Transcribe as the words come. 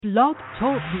Blog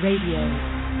Talk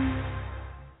Radio.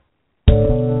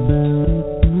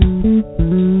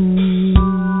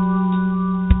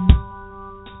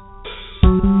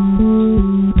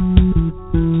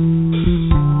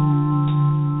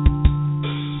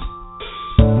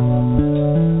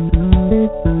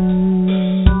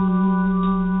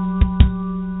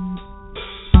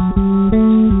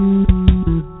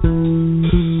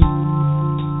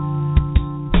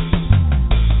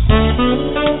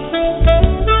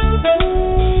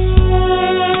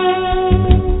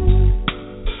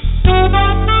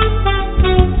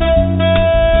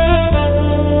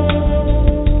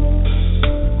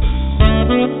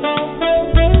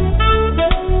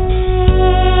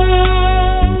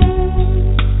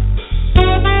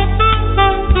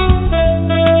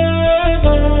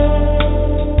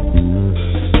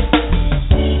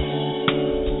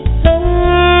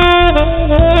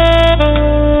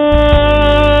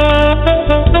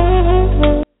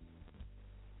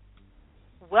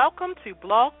 Welcome to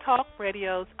Blog Talk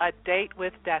Radio's A Date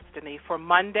with Destiny for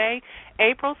Monday,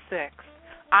 April 6th.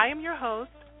 I am your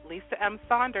host, Lisa M.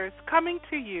 Saunders, coming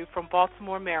to you from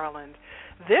Baltimore, Maryland.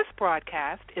 This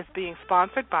broadcast is being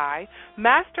sponsored by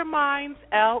Masterminds,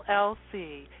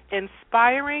 LLC,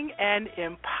 inspiring and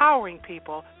empowering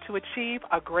people to achieve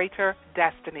a greater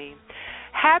destiny.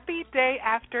 Happy day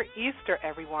after Easter,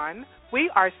 everyone.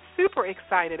 We are super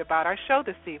excited about our show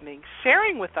this evening.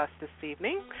 Sharing with us this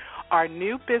evening are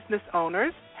new business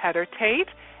owners, Heather Tate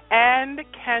and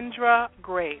Kendra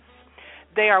Grace.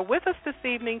 They are with us this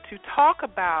evening to talk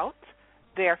about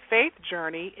their faith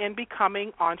journey in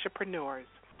becoming entrepreneurs.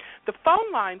 The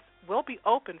phone lines will be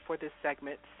open for this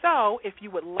segment, so if you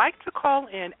would like to call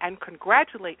in and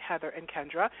congratulate Heather and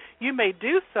Kendra, you may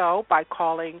do so by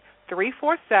calling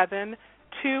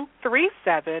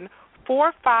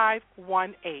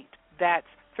 347-237-4518. That's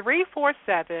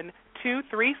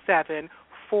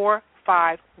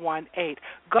 347-237-4518.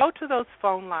 Go to those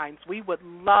phone lines. We would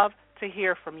love to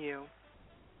hear from you.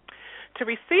 To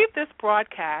receive this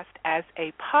broadcast as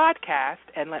a podcast,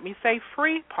 and let me say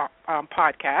free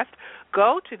podcast,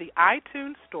 go to the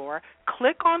iTunes store,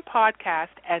 click on podcast,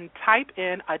 and type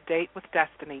in A Date with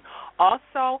Destiny.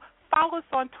 Also, follow us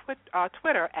on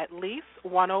Twitter at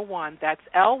Lise101. That's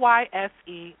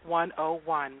LYSE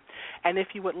 101. And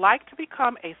if you would like to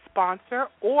become a sponsor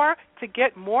or to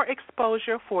get more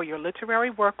exposure for your literary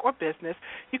work or business,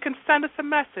 you can send us a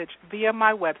message via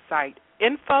my website,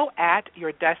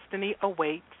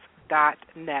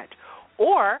 info@yourdestinyawaits.net,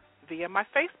 or via my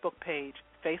Facebook page,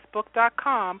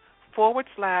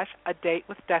 facebook.com/A Date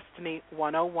with Destiny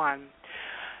 101.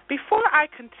 Before I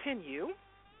continue,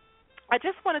 I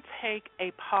just want to take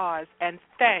a pause and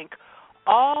thank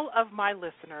all of my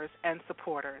listeners and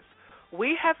supporters.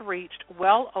 We have reached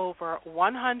well over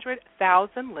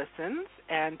 100,000 listens,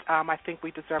 and I think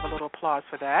we deserve a little applause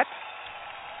for that.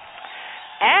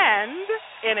 And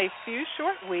in a few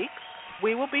short weeks,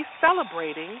 we will be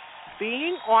celebrating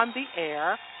being on the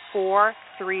air for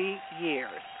 3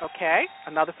 years, okay?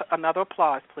 Another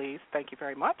applause, please. Thank you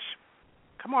very much.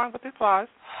 Come on with the applause.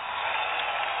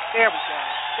 There we go.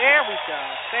 There we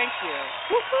go. Thank you.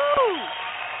 Woohoo!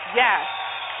 Yes,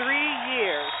 3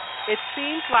 years. It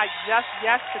seems like just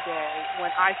yesterday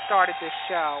when I started this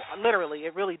show. Literally,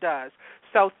 it really does.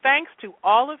 So thanks to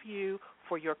all of you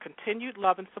for your continued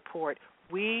love and support.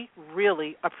 We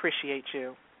really appreciate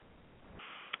you.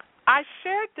 I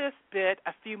shared this bit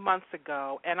a few months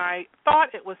ago, and I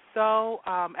thought it was so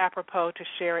apropos to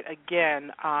share it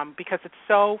again because it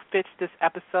so fits this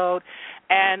episode.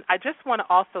 And I just want to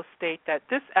also state that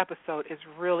this episode is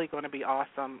really going to be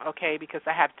awesome, okay, because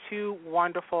I have two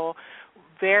wonderful,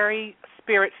 very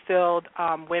spirit-filled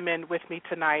women with me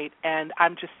tonight, and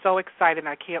I'm just so excited, and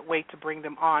I can't wait to bring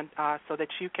them on so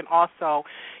that you can also,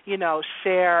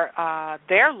 share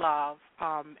their love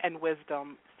and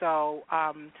wisdom. So,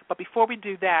 but before we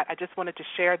do that, I just wanted to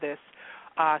share this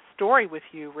story with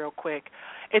you real quick.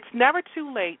 It's never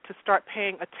too late to start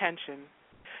paying attention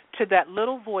to that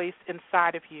little voice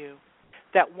inside of you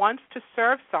that wants to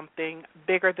serve something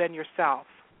bigger than yourself.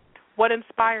 What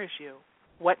inspires you?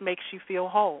 What makes you feel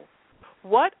whole?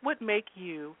 What would make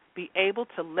you be able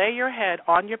to lay your head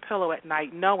on your pillow at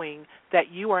night knowing that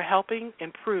you are helping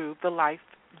improve the lives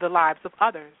of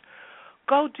others?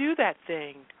 Go do that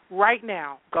thing. Right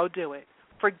now, go do it.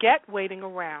 Forget waiting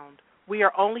around. We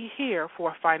are only here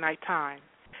for a finite time.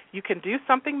 You can do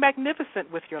something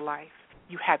magnificent with your life.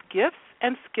 You have gifts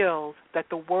and skills that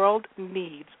the world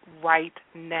needs right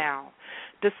now.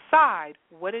 Decide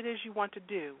what it is you want to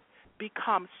do.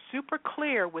 Become super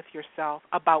clear with yourself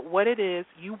about what it is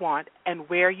you want and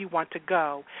where you want to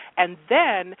go. And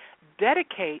then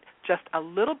dedicate just a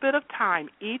little bit of time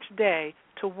each day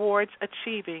towards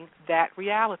achieving that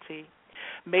reality.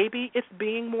 Maybe it's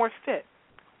being more fit,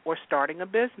 or starting a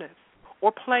business,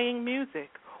 or playing music,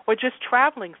 or just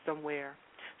traveling somewhere.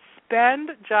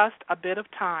 Spend just a bit of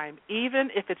time, even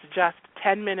if it's just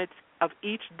 10 minutes of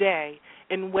each day,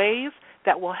 in ways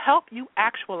that will help you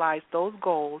actualize those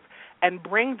goals and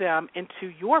bring them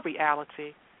into your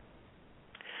reality.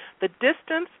 The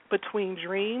distance between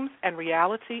dreams and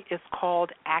reality is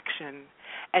called action.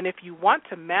 And if you want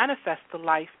to manifest the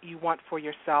life you want for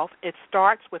yourself, it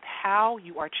starts with how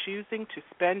you are choosing to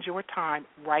spend your time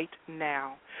right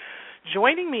now.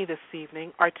 Joining me this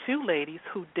evening are two ladies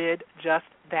who did just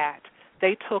that.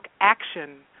 They took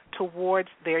action towards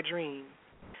their dream.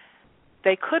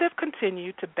 They could have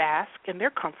continued to bask in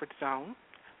their comfort zone,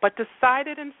 but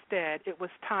decided instead it was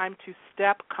time to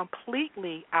step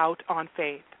completely out on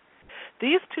faith.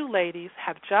 These two ladies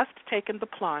have just taken the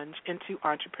plunge into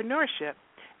entrepreneurship,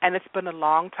 and it's been a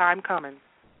long time coming.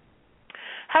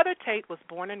 Heather Tate was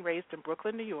born and raised in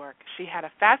Brooklyn, New York. She had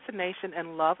a fascination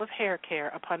and love of hair care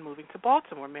upon moving to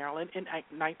Baltimore, Maryland in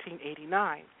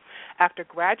 1989. After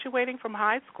graduating from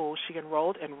high school, she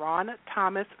enrolled in Ron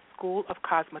Thomas School of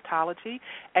Cosmetology,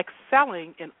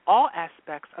 excelling in all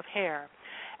aspects of hair.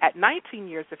 At 19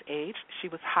 years of age, she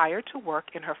was hired to work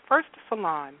in her first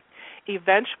salon.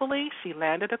 Eventually, she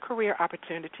landed a career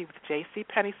opportunity with J.C.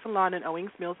 Penney Salon in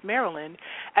Owings Mills, Maryland,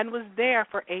 and was there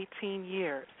for 18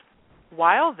 years.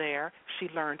 While there, she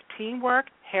learned teamwork,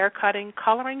 hair cutting,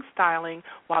 coloring, styling,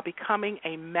 while becoming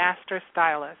a master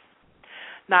stylist.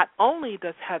 Not only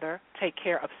does Heather take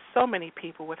care of so many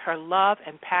people with her love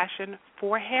and passion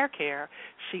for hair care,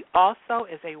 she also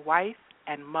is a wife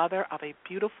and mother of a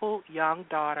beautiful young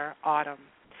daughter, Autumn.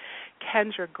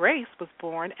 Kendra Grace was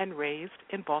born and raised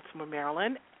in Baltimore,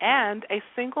 Maryland, and a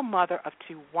single mother of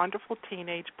two wonderful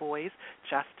teenage boys,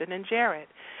 Justin and Jared.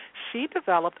 She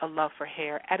developed a love for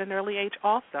hair at an early age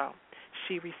also.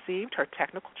 She received her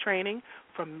technical training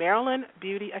from Maryland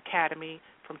Beauty Academy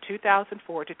from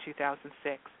 2004 to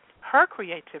 2006. Her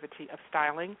creativity of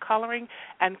styling, coloring,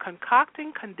 and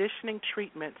concocting conditioning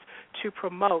treatments to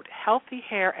promote healthy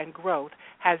hair and growth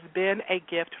has been a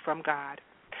gift from God.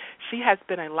 She has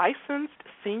been a licensed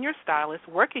senior stylist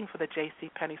working for the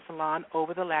J.C. Penney Salon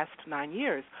over the last 9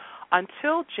 years.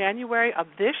 Until January of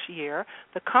this year,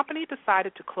 the company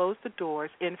decided to close the doors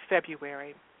in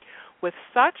February. With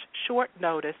such short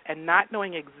notice and not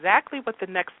knowing exactly what the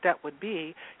next step would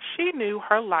be, she knew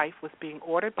her life was being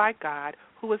ordered by God,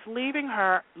 who was leading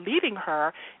her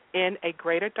in a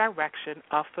greater direction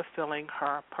of fulfilling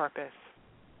her purpose.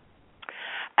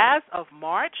 As of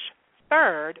March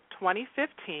 3rd,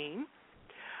 2015,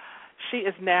 she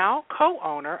is now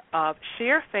co-owner of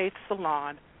Shear Faith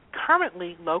Salon,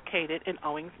 currently located in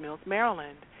Owings Mills,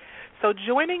 Maryland. So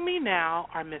joining me now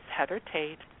are Miss Heather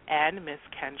Tate and Miss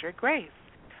Kendra Grace.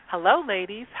 Hello,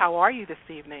 ladies. How are you this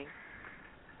evening?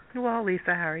 Well,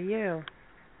 Lisa, how are you?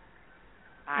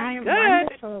 I'm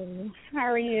good. Wonderful.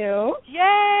 How are you?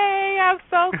 Yay! I'm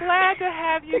so glad to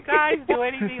have you guys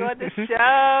joining me on the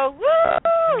show.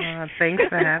 Woo! Thanks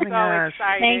for having us.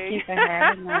 Exciting. Thank you for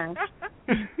having us.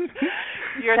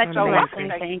 You're Such so a welcome.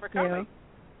 blessing. Thank you for coming.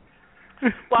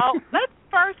 Well, let's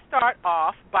first start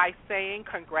off by saying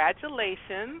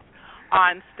congratulations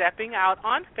on stepping out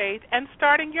on faith and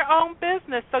starting your own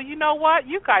business. So you know what?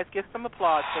 You guys give some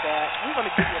applause for that. We're going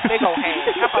to give you a big old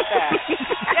hand. How about that?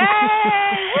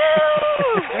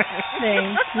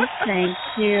 Yay! Woo! Thank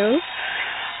you.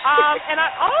 And I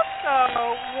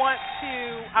also want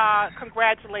to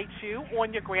congratulate you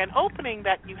on your grand opening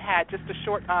that you had just a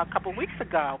short couple weeks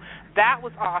ago. That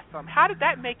was awesome. How did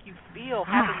that make you feel,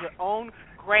 having your own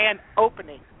grand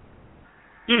opening?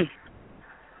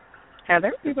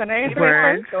 Heather, you want to answer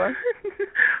Words. that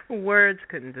first? Words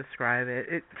couldn't describe it.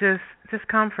 It just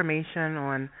confirmation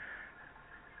on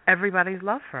everybody's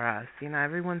love for us,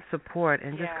 everyone's support,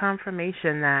 and just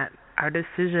confirmation that our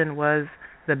decision was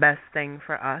the best thing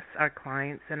for us, our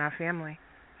clients, and our family.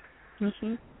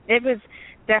 Mm-hmm. It was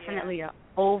definitely an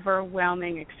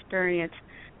overwhelming experience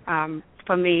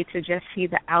for me to just see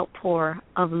the outpour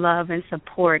of love and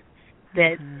support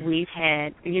that we've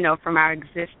had, from our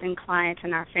existing clients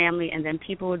and our family, and then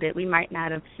people that we might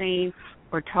not have seen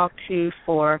or talked to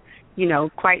for,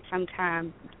 quite some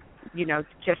time,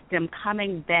 just them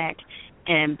coming back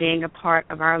and being a part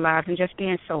of our lives and just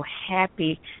being so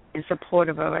happy and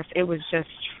supportive of us. It was just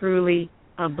truly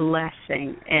a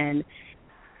blessing, and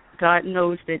God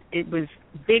knows that it was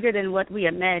bigger than what we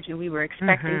imagined. We were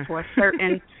expecting for a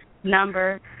certain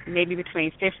number, maybe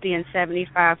between 50 and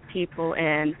 75 people,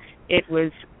 and it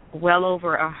was well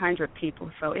over 100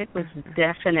 people. So it was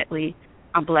definitely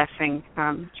a blessing,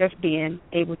 just being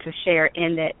able to share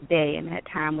in that day and that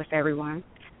time with everyone.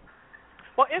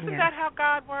 Well, isn't that how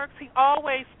God works? He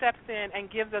always steps in and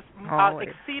gives us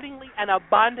exceedingly and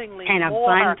abundantly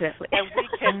more than we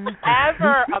can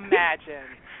ever imagine.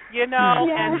 You know,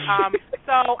 and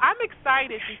so I'm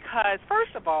excited because,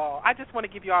 first of all, I just want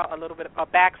to give you all a little bit of a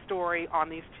backstory on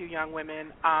these two young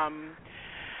women.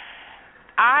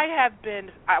 I've been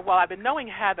knowing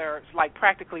Heather like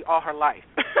practically all her life.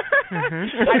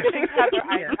 I think, Heather,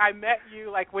 I met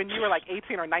you like when you were like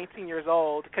 18 or 19 years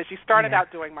old because you started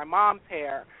out doing my mom's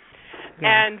hair.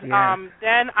 And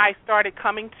then I started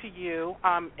coming to you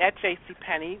at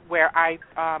JCPenney, where I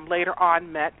later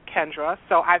on met Kendra.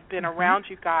 So I've been around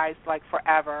you guys like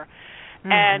forever.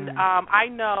 And I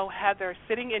know, Heather,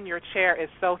 sitting in your chair is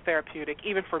so therapeutic,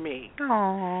 even for me.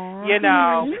 Aww. You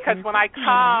know, because when I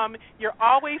come, you're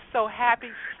always so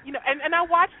happy. You know, and I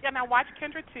watch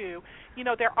Kendra too. You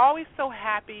know, they're always so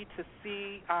happy to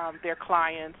see their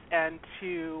clients and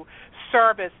to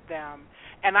service them.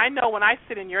 And I know when I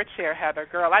sit in your chair, Heather,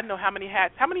 girl, I know how many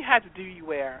hats do you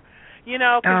wear? You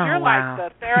know, because you're like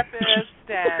the therapist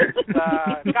and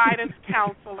the guidance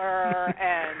counselor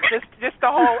and just the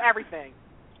whole everything.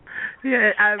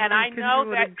 Yeah, I know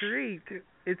would that agree.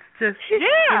 It's just, you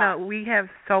know, we have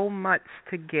so much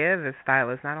to give as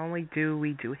stylists. Not only do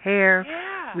we do hair,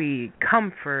 we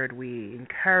comfort, we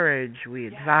encourage, we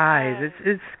advise.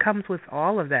 It comes with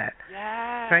all of that.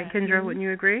 Yes. Right, Kendra, wouldn't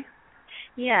you agree?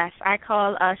 Yes, I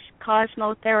call us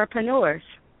cosmotherapreneurs.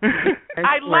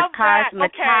 I love that.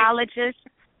 Cosmetologists,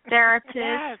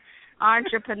 therapists,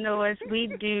 entrepreneurs. We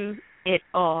do it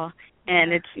all,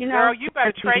 and it's Girl, you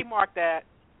better trademark that.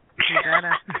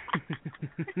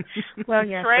 Well,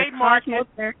 yes, trademark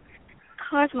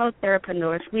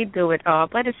cosmotherapreneurs. We do it all,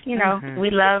 but it's we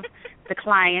love the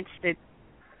clients that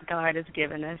God has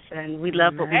given us, and we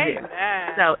love what we do.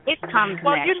 So it comes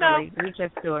naturally. We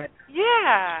just do it.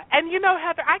 Yeah, and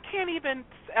Heather, I can't even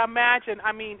imagine.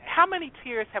 I mean, how many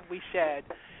tears have we shed?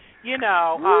 You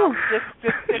know, just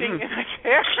sitting in a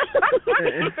chair.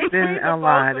 It's been a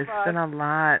lot. It's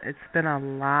been a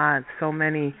lot. So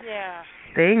many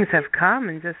things have come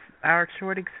in just our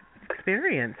short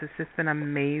experience. It's just been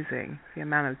amazing. The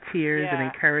amount of tears and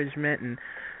encouragement and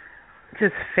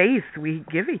just faith we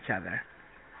give each other.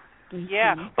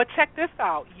 Yeah, but check this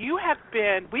out.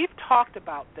 We've talked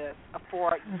about this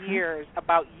for years,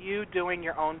 about you doing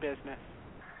your own business.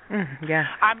 Yeah.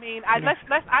 I mean, I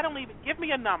don't even, give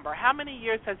me a number. How many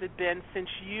years has it been since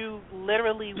you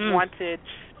literally wanted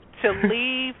to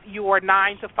leave your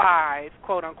 9 to 5,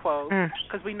 quote unquote,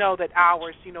 because we know that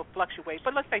hours, fluctuate,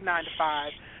 but let's say 9 to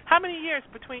 5. How many years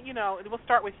between, we'll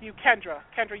start with you, Kendra.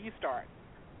 Kendra, you start.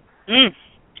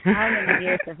 How many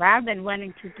years have I been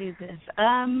wanting to do this?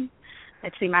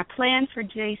 Let's see, my plan for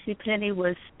JCPenney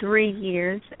was 3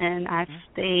 years, and I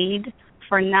stayed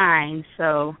for 9,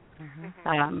 so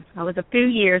I was a few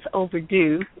years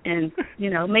overdue and,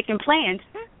 making plans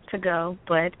to go,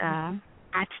 but I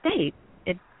stayed.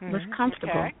 It was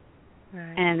comfortable. Okay.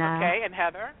 And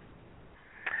Heather?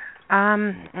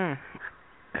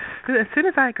 As soon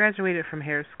as I graduated from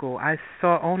hair school, I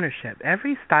saw ownership.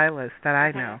 Every stylist that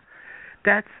I know,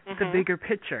 that's the bigger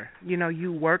picture.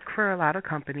 You work for a lot of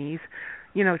companies,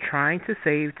 trying to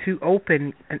save to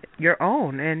open your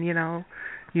own, and,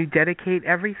 you dedicate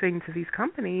everything to these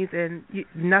companies, and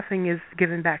nothing is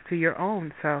given back to your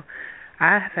own. So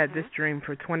I have had this dream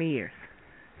for 20 years.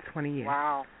 20 years.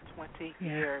 Wow, 20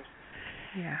 years.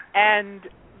 Yeah. And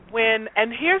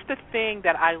here's the thing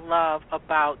that I love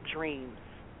about dreams.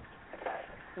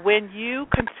 When you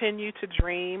continue to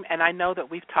dream, and I know that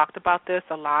we've talked about this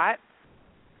a lot.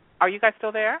 Are you guys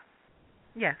still there?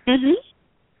 Yes.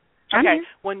 Okay.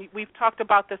 When we've talked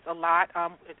about this a lot,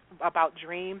 about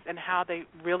dreams and how they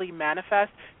really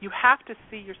manifest, you have to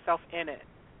see yourself in it,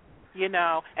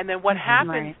 And then what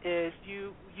happens is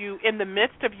you in the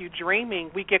midst of you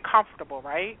dreaming, we get comfortable,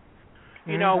 right?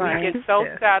 We get so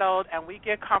settled and we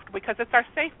get comfortable because it's our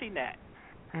safety net.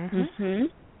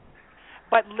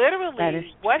 But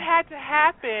literally, what had to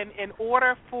happen in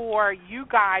order for you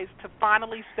guys to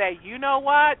finally say, you know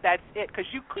what, that's it? Because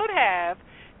you could have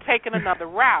taken another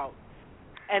route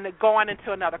and gone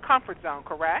into another comfort zone,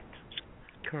 correct?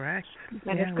 Correct.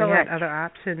 That is We correct. had other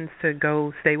options to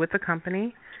go stay with the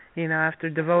company. After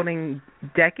devoting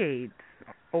decades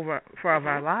for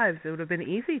our lives, it would have been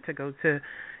easy to go to,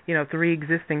 3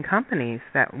 existing companies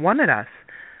that wanted us.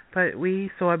 But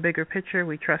we saw a bigger picture.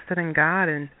 We trusted in God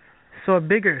and saw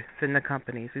bigger than the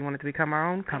companies. We wanted to become our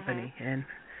own company. And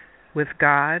with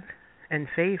God and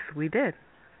faith, we did.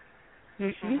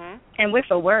 And with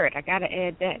a word, I got to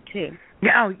add that too.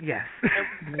 Yeah, oh, yes.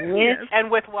 And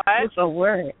with what? With a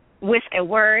word. With a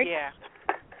word. Yeah.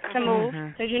 To move,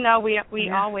 because we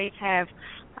always have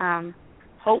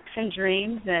hopes and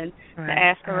dreams and the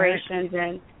aspirations,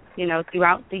 and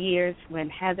throughout the years when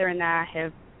Heather and I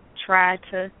have tried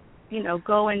to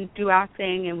go and do our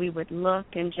thing, and we would look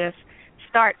and just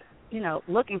start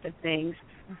looking for things.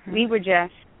 We were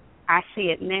just, I see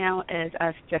it now as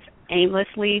us just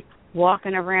aimlessly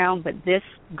walking around, but this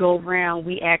go round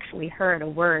we actually heard a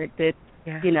word that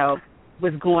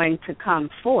was going to come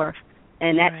forth.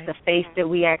 And that's the faith that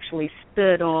we actually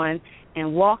stood on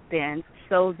and walked in,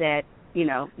 so that,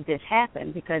 this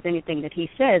happened, because anything that he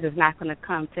says is not going to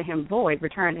come to him void,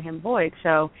 return to him void.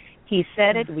 So he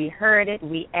said it, we heard it,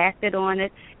 we acted on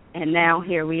it, and now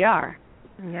here we are.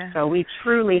 Yeah. So we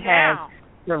truly have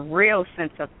the real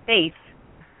sense of faith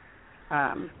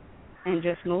and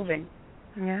just moving.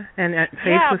 Yeah, and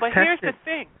faith was tested. Here's the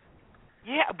thing.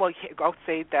 Yeah, well, go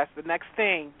say that's the next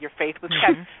thing. Your faith was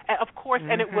tested, and of course,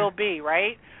 and it will be,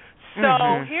 right?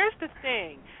 So here's the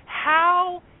thing: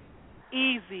 how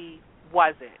easy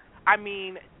was it? I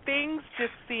mean, things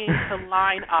just seemed to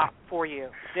line up for you,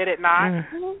 did it not?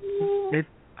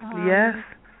 Yes.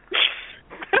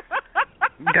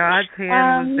 God's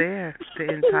hand was there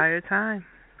the entire time.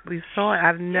 We saw it.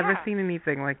 I've never seen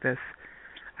anything like this.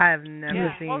 I have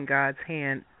never seen God's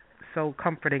hand so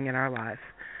comforting in our lives.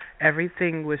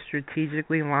 Everything was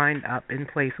strategically lined up in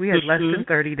place. We had less than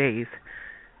 30 days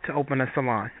to open a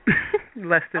salon.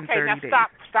 Less than 30 days. Okay, now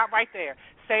stop right there.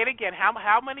 Say it again.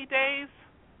 How many days?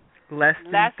 Less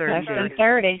than 30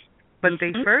 days. But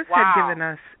they first had given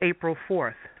us April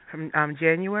 4th, from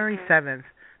January 7th,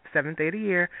 7th day of the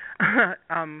year.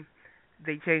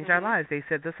 They changed our lives. They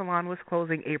said the salon was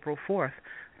closing April 4th.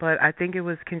 But I think it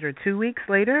was, Kendra, 2 weeks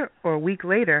later or a week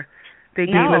later, they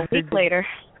gave us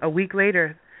a week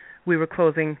later, we were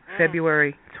closing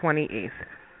February 28th.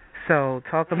 So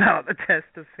talk about a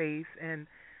test of faith. And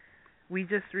we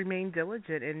just remained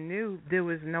diligent and knew there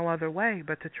was no other way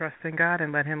but to trust in God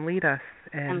and let him lead us.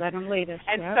 And let him lead us.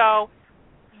 And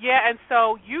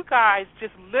so you guys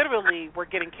just literally were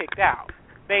getting kicked out,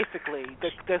 basically.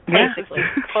 The place is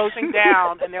just closing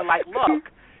down, and they're like, look,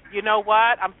 you know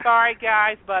what? I'm sorry,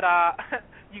 guys, but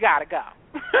you got to go.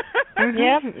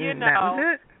 Yep. That was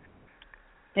it.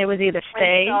 It was either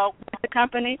stay with the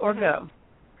company or go.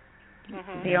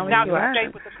 The only now, if you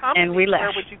stayed with the company, and we left.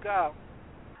 Where would you go?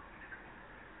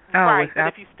 But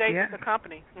if you stayed with the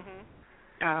company.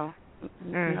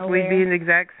 We'd be in the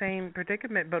exact same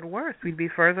predicament, but worse. We'd be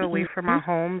further away from our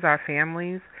homes, our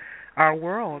families, our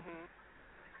world.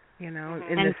 In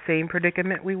the same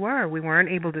predicament we were. We weren't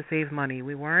able to save money.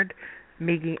 We weren't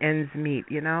making ends meet.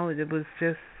 It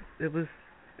was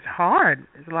hard.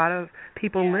 A lot of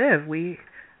people live.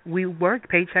 We worked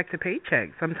paycheck to paycheck.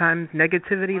 Sometimes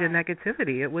negativity to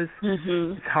negativity. It was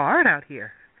it's hard out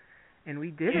here, and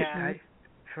we did it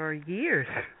for years.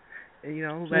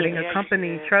 Letting a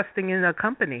company, trusting in a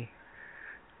company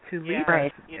to lead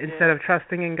us instead of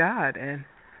trusting in God. And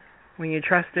when you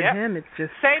trust in Him, it's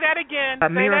just say that again. A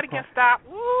miracle. Say that again. Stop.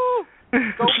 Woo.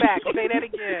 Go back. Say that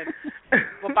again.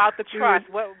 About the trust.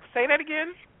 Say that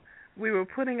again. We were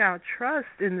putting our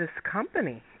trust in this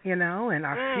company, and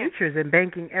our futures, and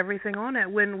banking everything on it,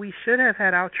 when we should have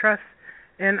had our trust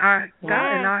in our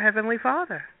God and our Heavenly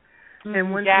Father.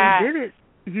 And once we did it,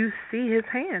 you see His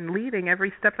hand leading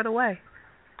every step of the way.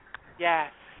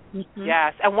 Yes.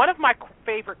 Yes. And one of my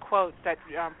favorite quotes that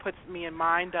puts me in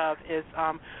mind of is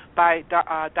by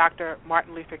Dr.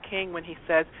 Martin Luther King, when he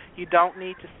says, you don't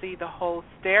need to see the whole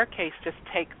staircase, just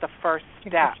take the first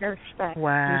step.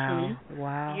 Wow.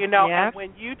 Wow. And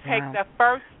when you take the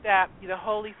first step, the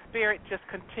Holy Spirit just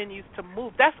continues to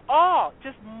move. That's all.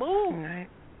 Just move. Right.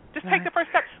 Just take the first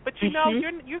step. But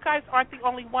you guys aren't the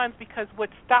only ones, because what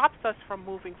stops us from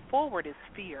moving forward is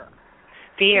fear.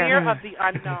 Fear of the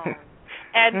unknown.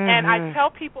 And I tell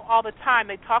people all the time,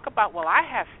 they talk about, well, I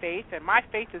have faith, and my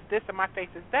faith is this, and my faith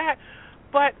is that.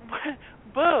 But,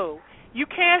 boo, you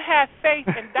can't have faith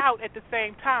and doubt at the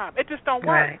same time. It just don't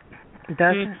work. It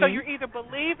doesn't. So you're either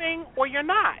believing or you're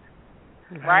not.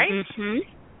 Right?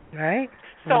 Right.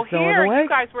 So here you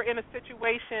guys were in a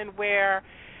situation where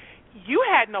you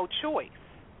had no choice.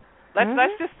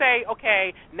 Let's just say,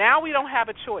 okay, now we don't have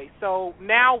a choice. So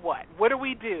now what? What do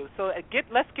we do? So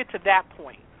let's get to that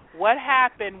point. What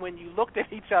happened when you looked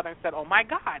at each other and said, oh, my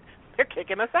God, they're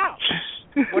kicking us out?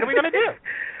 What are we going to do?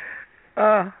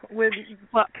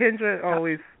 Kendra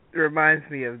always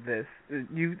reminds me of this.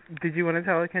 Did you want to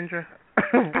tell her, Kendra?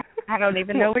 I don't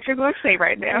even know what you're going to say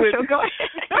right now, so go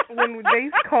ahead. when they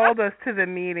called us to the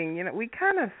meeting, we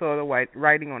kind of saw the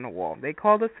writing on the wall. They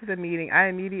called us to the meeting. I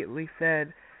immediately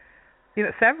said,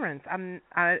 severance. I'm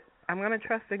going to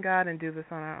trust in God and do this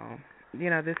on our own.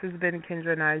 This has been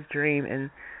Kendra and I's dream, and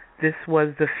this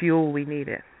was the fuel we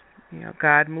needed.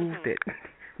 God moved it.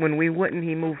 When we wouldn't,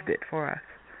 He moved it for us.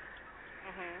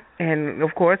 And,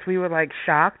 of course, we were,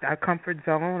 shocked. Our comfort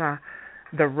zone,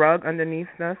 the rug underneath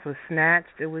us was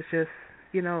snatched. It was just,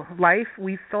 life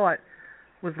we thought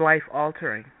was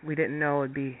life-altering. We didn't know it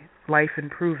would be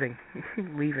life-improving,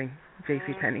 leaving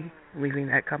JCPenney, leaving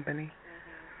that company.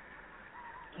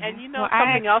 And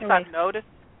something else I've noticed.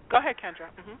 Go ahead, Kendra.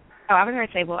 Oh, I was going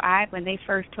to say, when they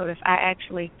first told us, I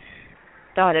actually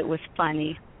thought it was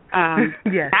funny.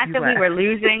 Yes, not that we were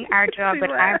losing our job, but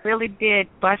I really did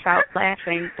bust out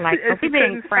laughing. Like, are we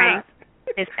being pranked?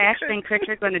 Is Ashton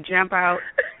Kutcher going to jump out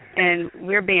and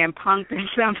we're being punked or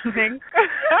something?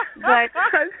 But,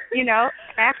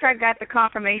 after I got the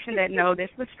confirmation that, no, this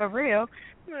was for real,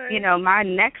 my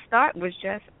next thought was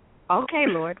just, okay,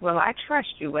 Lord, well, I trust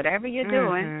you. Whatever you're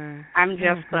doing, I'm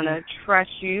just going to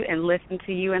trust you and listen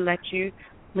to you and let you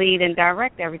lead and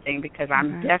direct everything, because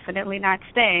I'm definitely not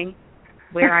staying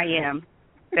where I am.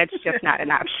 That's just not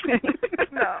an option.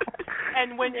 No.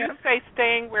 And when you say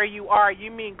staying where you are,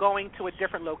 you mean going to a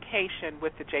different location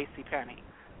with the JCPenney?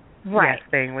 Right. Yeah,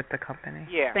 staying with the company.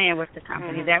 Yeah. Staying with the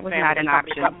company. That was not an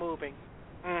option. But moving.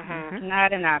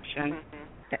 Not an option.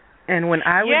 And when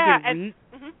I would get weak,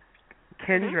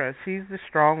 Kendra, she's the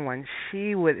strong one.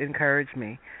 She would encourage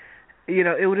me.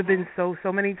 It would have been so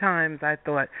many times I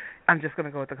thought, I'm just going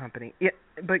to go with the company. Yeah,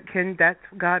 but that's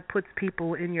God puts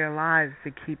people in your lives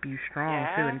to keep you strong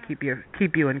too, and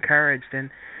keep you encouraged. And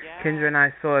Kendra and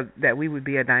I saw that we would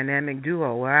be a dynamic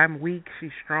duo. Where I'm weak,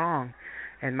 she's strong,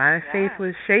 and my faith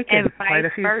was shaken quite a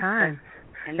few times.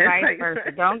 And vice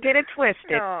versa. Don't get it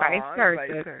twisted. Vice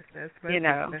versa. That's and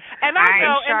I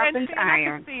know, and I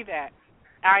can see that.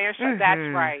 Iron sharp.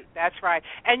 That's right.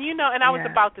 And and I was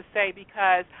about to say,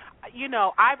 because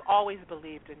I've always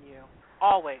believed in you,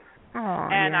 always.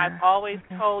 And I've always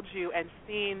told you and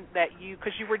seen that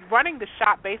because you were running the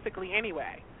shop basically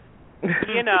anyway.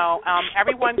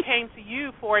 Everyone came to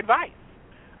you for advice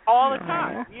all the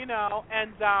time,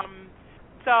 and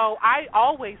so I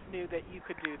always knew that you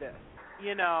could do this,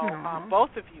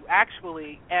 both of you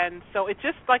actually. And so it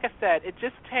just, like I said, it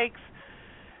just takes,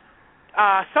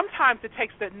 sometimes it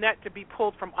takes the net to be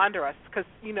pulled from under us, because,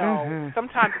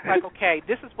 sometimes it's like, okay,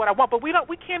 this is what I want, but we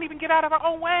can't even get out of our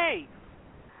own way.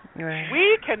 Right.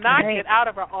 We cannot get out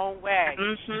of our own way.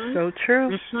 So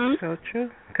true. So true.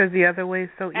 Because the other way is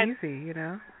so easy,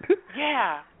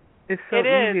 Yeah. It's so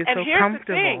easy. It's and so here's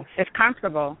comfortable. The thing. It's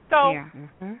comfortable. So,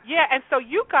 and so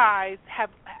you guys have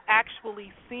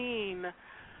actually seen,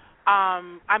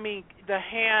 the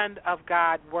hand of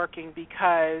God working,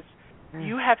 because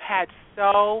you have had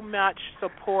so much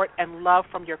support and love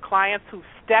from your clients who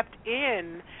stepped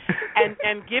in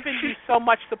and given you so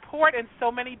much support in so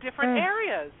many different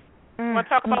areas. You want to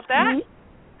talk about that?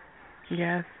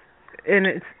 Yes. And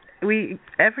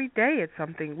every day it's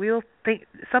something. We'll think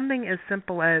something as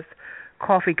simple as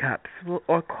coffee cups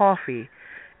or coffee.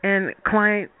 And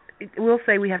client will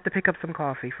say we have to pick up some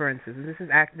coffee, for instance. And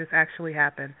this actually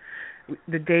happened.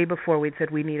 The day before we said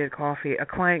we needed coffee, a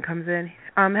client comes in,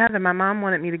 Heather, my mom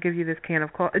wanted me to give you this can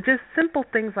of coffee. Just simple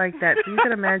things like that. So you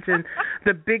can imagine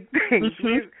the big things.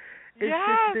 It's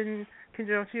just been,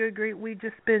 Kendra, don't you agree? We've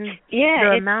just been,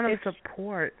 the amount of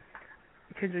support.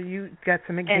 Kendra, you got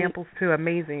some examples too,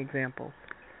 amazing examples.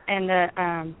 And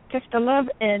just the love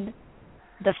and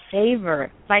the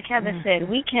favor. Like Heather said,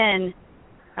 we can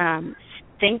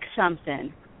think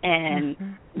something and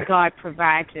God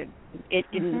provides it. It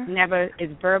never is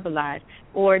verbalized.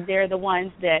 Or they're the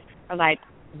ones that are like,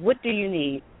 what do you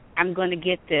need? I'm going to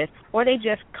get this. Or they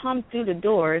just come through the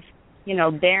doors,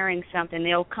 bearing something.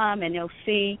 They'll come and they'll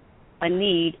see a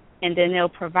need, and then they'll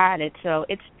provide it. So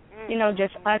it's,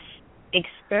 just us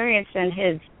experiencing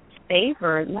His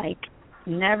favor like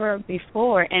never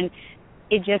before. And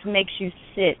it just makes you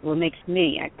sit. Well, it makes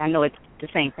me, I know it's the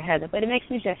same for Heather, but it makes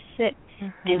me just sit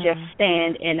and just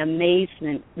stand in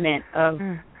amazement of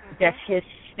just His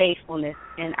faithfulness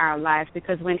in our lives.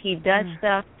 Because when He does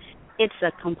stuff, it's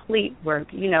a complete work.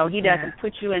 He doesn't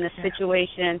put you in a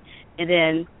situation and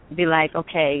then be like,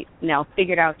 okay, now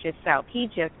figure it out yourself. He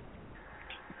just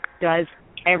does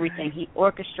everything. He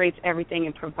orchestrates everything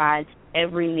and provides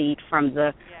every need, from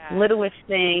the littlest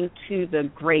thing to the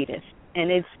greatest.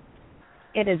 And it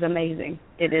is amazing.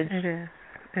 It is.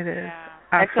 It is.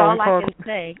 That's all I can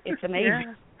say. It's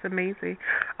amazing. amazing.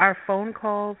 Our phone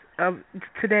calls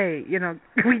today,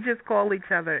 we just call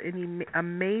each other in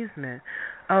amazement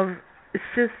of it's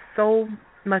just so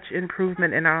much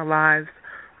improvement in our lives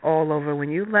all over. When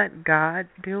you let God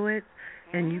do it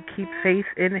and you keep faith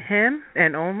in Him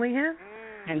and only Him,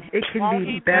 and it can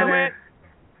be better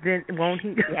than, won't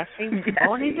He? Yes,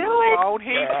 won't He do it? Won't He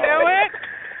do it?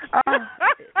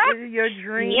 Your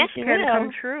dreams can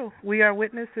come true. We are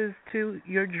witnesses to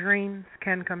your dreams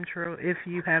can come true if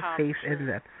you have faith in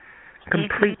them.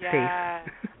 Complete faith.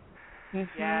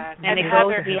 Yes. And it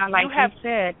goes beyond, like you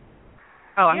said.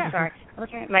 Oh, I'm sorry.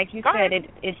 Okay, like you said,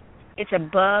 it's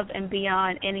above and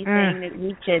beyond anything that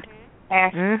we could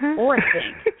ask or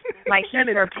think. Like He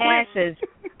surpasses,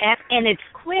 and it's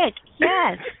quick.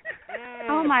 Yes.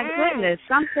 Oh my goodness,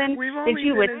 something that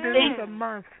you would think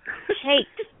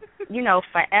takes,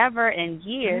 forever and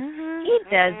years. He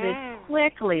does it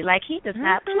quickly. Like He does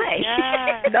not play.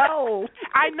 No,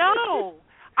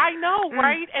 I know,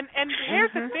 right? And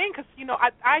here's the thing, because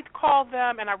I call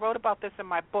them, and I wrote about this in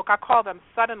my book. I call them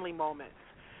suddenly moments.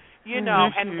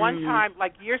 And one time,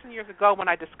 like years and years ago, when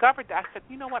I discovered that, I said,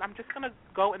 you know what, I'm just going to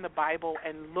go in the Bible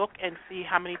and look and see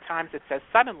how many times it says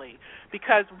suddenly.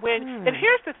 Because and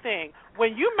here's the thing,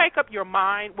 when you make up your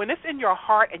mind, when it's in your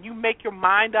heart and you make your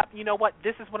mind up, you know what,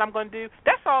 this is what I'm going to do,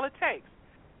 that's all it takes.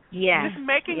 Yeah. Just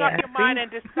making up your mind and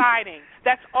deciding.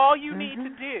 That's all you need to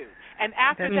do. And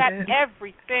after that,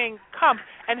 everything comes.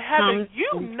 And Heather,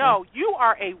 you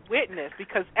are a witness,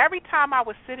 because every time I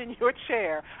would sit in your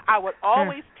chair, I would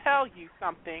always tell you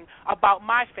something about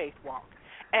my faith walk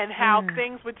and how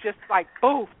things would just like,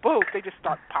 boof, boof, they just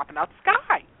start popping out the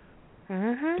sky.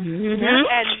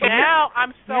 And now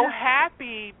I'm so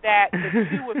happy that the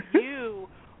two of you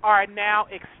are now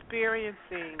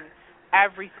experiencing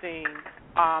everything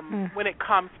when it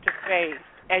comes to faith.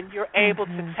 And you're able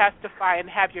to testify and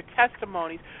have your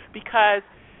testimonies, because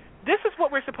this is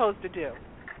what we're supposed to do.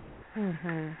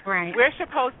 Right. We're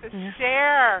supposed to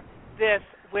share this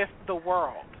with the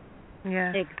world.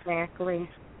 Yeah. Exactly.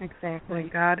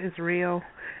 God is real.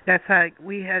 That's how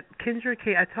we had Kendra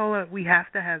K. I told her we have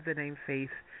to have the name Faith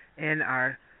in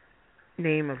our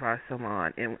name of our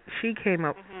salon, and she came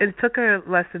up. It took her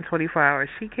less than 24 hours.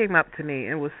 She came up to me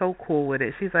and was so cool with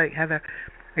it. She's like, Heather,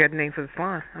 I got a name for the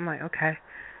salon. I'm like, okay.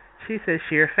 She says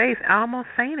Shear Faith. I almost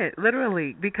fainted,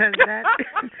 literally, because that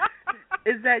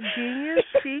is that genius.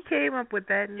 She came up with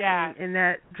that name, and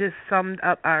that just summed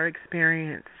up our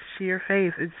experience. Shear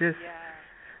Faith. It's just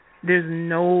there's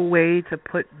no way to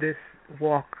put this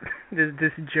walk,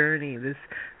 this journey, this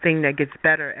thing that gets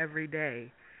better every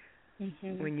day.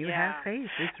 When you have faith,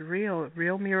 it's real.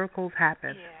 Real miracles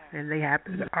happen, and they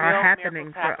are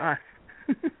happening for us.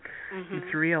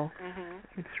 It's real.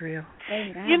 It's real.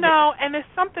 And there's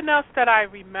something else that I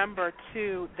remember,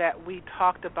 too, that we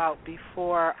talked about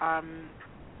before.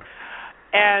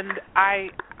 And I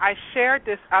shared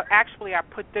this. Actually, I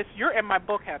put this. You're in my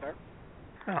book, Heather,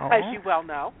 as you well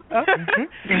know. And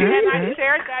I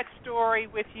shared that story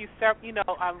with you,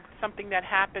 something that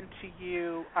happened to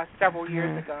you several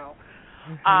years ago.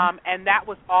 And that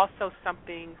was also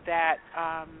something that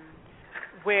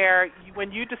where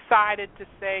when you decided to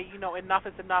say, enough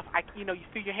is enough, you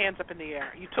threw your hands up in the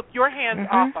air. You took your hands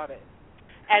off of it.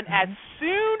 And as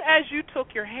soon as you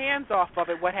took your hands off of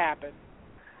it, what happened?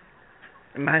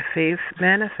 My faith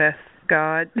manifests.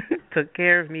 God took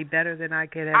care of me better than I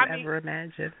could have ever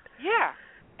imagined. Yeah.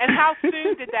 And how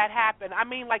soon did that happen? I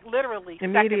mean, like literally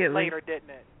seconds later,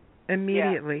 didn't it?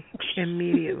 Immediately.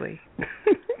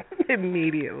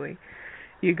 Immediately.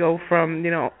 You go from,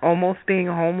 almost being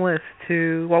homeless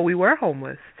to, we were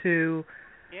homeless, to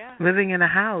living in a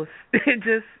house.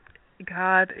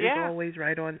 God is always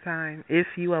right on time if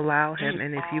you allow Him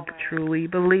and if you truly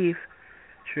believe.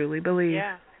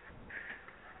 Yeah.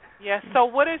 Yeah. So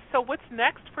what's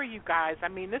next for you guys? I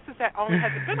mean, this is has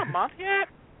it been a month yet?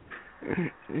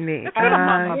 It's been a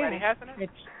month already, hasn't it?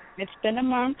 It's been a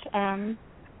month. On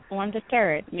the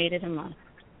 3rd, made it a month.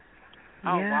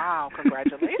 Oh wow!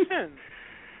 Congratulations.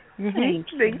 Thank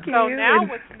you. So now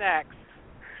what's next?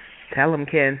 Tell him,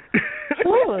 Ken.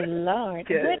 Oh, Lord.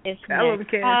 What is Tell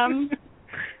next? him, Ken.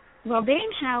 Well, being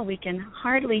how we can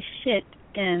hardly fit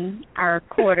in our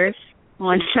quarters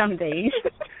on some days,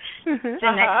 the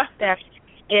next step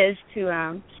is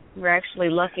to, we're actually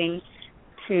looking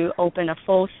to open a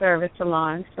full-service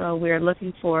salon. So we're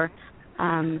looking for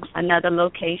another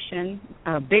location,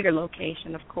 a bigger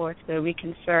location, of course, where we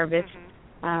can service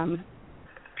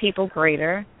people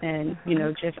greater and,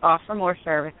 just offer more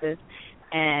services.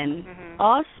 And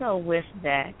also with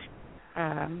that,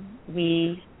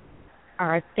 we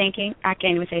are thinking, I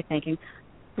can't even say thinking,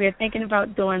 we're thinking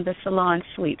about doing the salon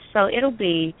suites. So it'll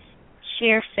be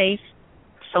Shear Faith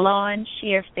Salon,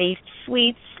 Shear Faith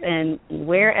Suites, and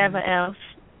wherever else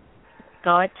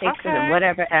God takes it, and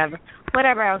whatever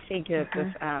else He gives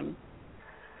us.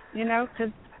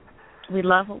 Because we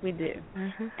love what we do,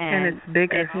 and it's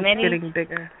bigger. It's getting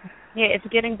bigger. Yeah, it's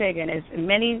getting bigger, and there's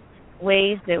many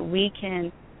ways that we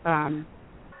can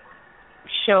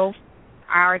show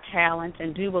our talents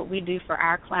and do what we do for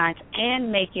our clients,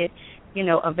 and make it,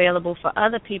 available for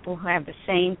other people who have the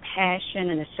same passion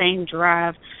and the same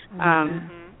drive,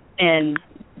 and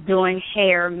doing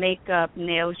hair, makeup,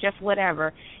 nails, just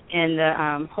whatever, and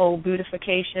the whole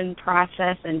beautification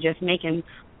process, and just making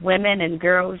women and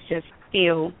girls just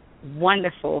feel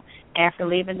wonderful after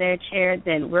leaving their chair.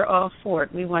 Then we're all for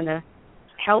it. We want to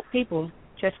help people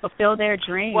just fulfill their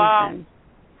dreams. Well,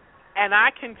 and I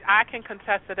can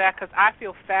contest to that, because I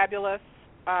feel fabulous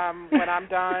when I'm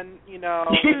done,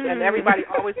 and everybody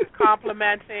always is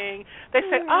complimenting. They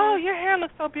say, "Oh, your hair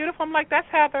looks so beautiful." I'm like, "That's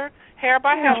Heather, hair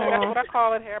by Heather." That's what I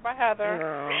call it, hair by Heather.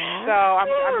 So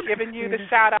I'm giving you the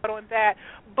shout out on that.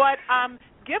 But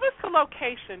give us the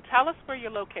location. Tell us where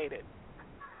you're located.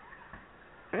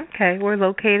 Okay, we're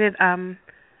located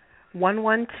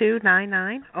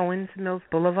 11299 Owens Mills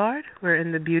Boulevard. We're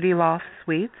in the Beauty Loft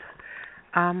Suites,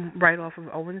 right off of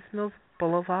Owens Mills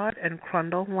Boulevard and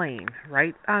Crundle Lane.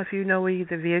 Right, if you know where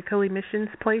the vehicle emissions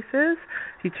place is,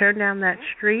 if you turn down that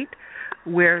street,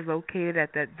 we're located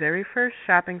at that very first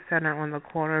shopping center on the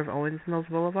corner of Owens Mills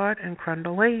Boulevard and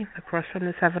Crundle Lane, across from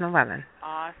the 7-Eleven.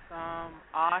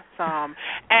 Awesome.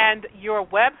 And your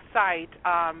website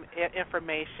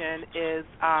information is,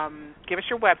 give us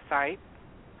your website.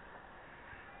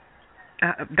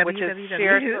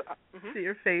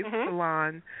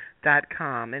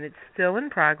 www.shearfaithsalon.com, and it's still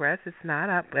in progress. It's not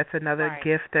up. That's another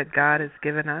gift that God has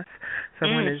given us.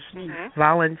 Someone is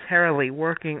voluntarily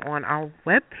working on our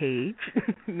webpage.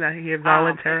 Not here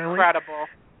voluntarily. Incredible.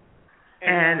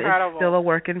 And it's still a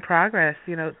work in progress.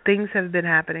 Things have been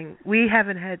happening. We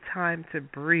haven't had time to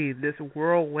breathe. This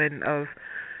whirlwind of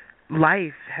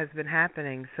life has been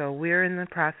happening. So we're in the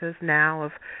process now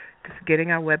of just getting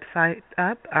our website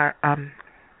up, our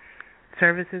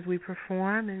services we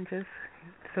perform, and just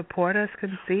support us,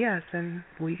 can see us, and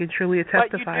we can truly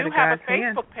testify to God's hand. But you do have a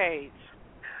Facebook page.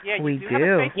 Yeah, we do. Have a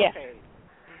Facebook page.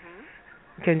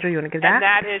 Kendra, you want to get that? And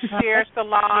that is Shear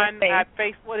Salon at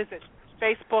what is it?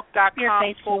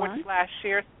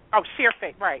 Facebook.com/Shear. Oh, Shear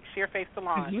Faith, right? Shear Faith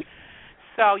Salon.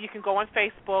 So you can go on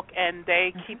Facebook, and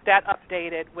they keep that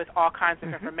updated with all kinds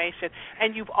of information.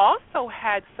 And you've also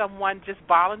had someone just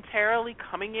voluntarily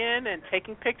coming in and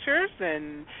taking pictures,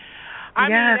 and I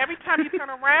mean, every time you turn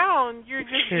around, you're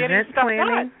just getting stuff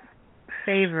done.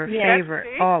 Favor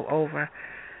all over.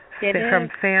 From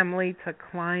family to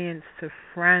clients to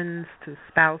friends to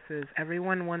spouses,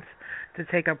 everyone wants to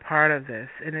take a part of this,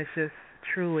 and it's just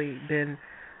truly been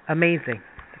amazing.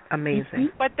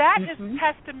 But that is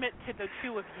testament to the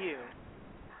two of you,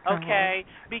 okay,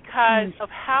 because of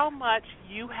how much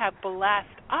you have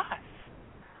blessed us.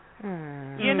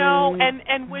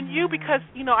 And when because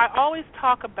I always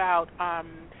talk about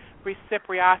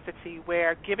reciprocity,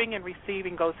 where giving and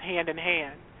receiving goes hand in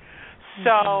hand.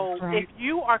 So if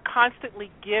you are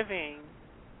constantly giving,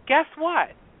 guess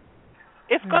what?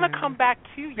 It's going to come back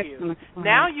to you.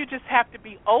 Now you just have to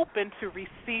be open to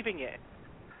receiving it.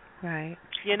 Right.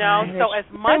 So as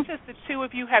much as the two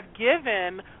of you have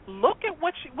given, look at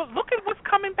what's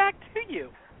coming back to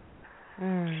you.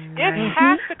 It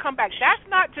has to come back. That's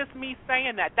not just me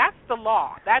saying that. That's the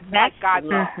law. That's like God's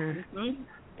law.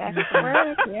 That's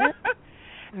correct. Yeah.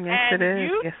 Yes, and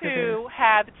you two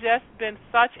have just been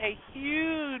such a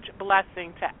huge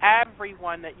blessing to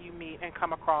everyone that you meet and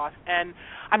come across. And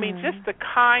I mean, just the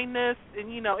kindness, and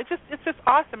it's just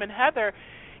awesome. And Heather,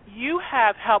 you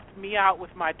have helped me out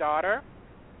with my daughter.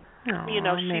 She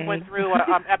went through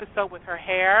an episode with her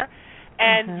hair,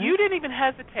 and you didn't even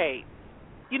hesitate.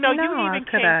 You even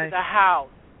came to the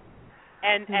house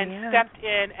and stepped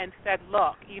in and said,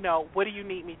 "Look, what do you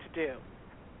need me to do?"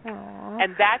 Aww.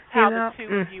 And that's how the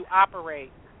two of you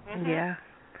operate. Yeah,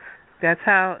 that's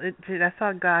how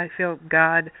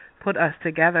God put us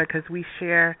together, because we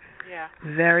share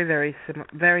very, very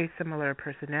very similar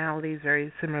personalities,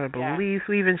 very similar beliefs.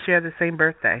 We even share the same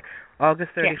birthday,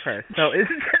 August 31st. So it's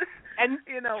just and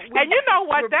you know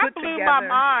what, that blew my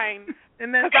mind.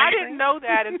 Because I didn't know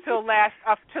that until to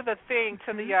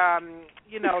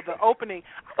the opening.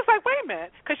 I was like, wait a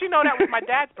minute, because that was my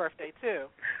dad's birthday too.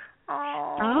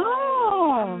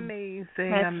 Oh, amazing!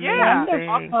 Yeah. So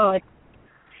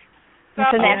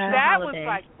that holiday. was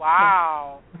like,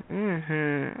 wow.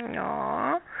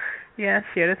 Aw. Yeah,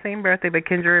 share the same birthday, but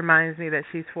Kendra reminds me that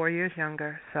she's 4 years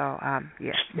younger. So,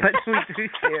 yeah, but we do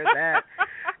share that.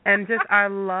 And just our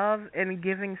love and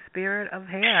giving spirit of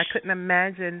hair. I couldn't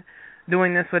imagine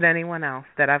doing this with anyone else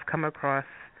that I've come across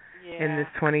in this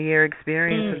 20-year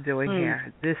experience of doing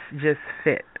hair. This just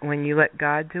fit. When you let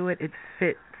God do it, it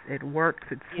fits. It works.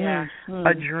 It's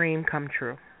a dream come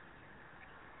true.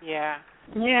 Yeah.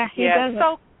 Yeah, he does it.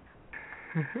 So,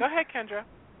 go ahead, Kendra.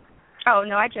 Oh,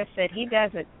 no, I just said he does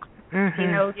it. He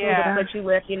knows who to put you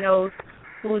with. He knows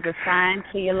who's assigned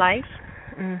to your life.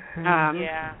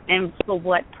 And for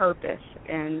what purpose.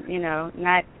 And, you know,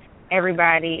 not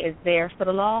everybody is there for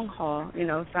the long haul. You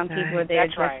know, some people are there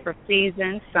just for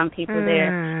seasons. Some people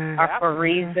there are for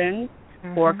reasons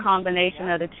or a combination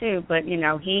of the two. But, you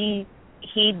know, he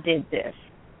did this.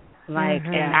 Like,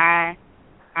 and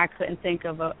I couldn't think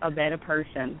of a better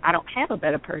person. I don't have a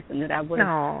better person that I would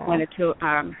have wanted to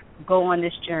go on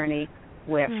this journey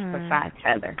with besides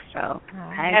Heather. So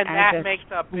that makes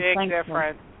a big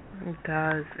difference. It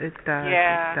does. It does.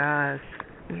 Yeah. It does.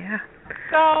 Yeah.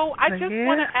 So I just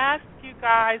want to ask you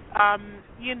guys,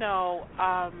 you know,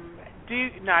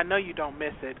 now I know you don't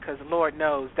miss it because Lord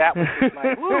knows that was just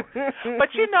like, woo. But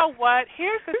you know what?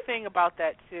 Here's the thing about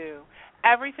that too.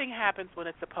 Everything happens when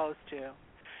it's supposed to.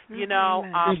 You know,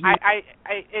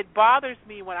 it bothers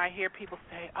me when I hear people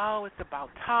say, "Oh, it's about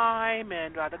time,"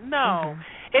 and no,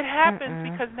 it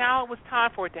happens because now it was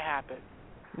time for it to happen.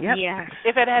 Yep. Yeah.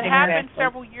 If it had happened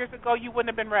several years ago, you wouldn't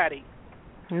have been ready.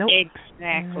 Nope.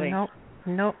 Exactly.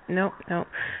 Nope.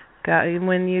 God,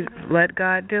 when you let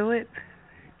God do it,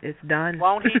 it's done.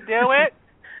 Won't He do it?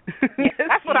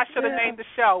 That's what I should have named the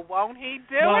show. Won't He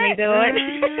do it? Won't He do it?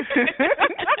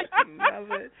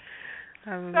 Love it.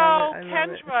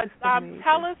 Kendra,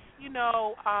 tell us, you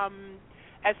know,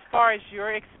 as far as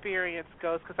your experience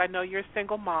goes, because I know you're a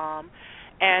single mom,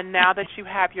 and now that you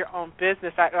have your own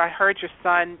business, I heard your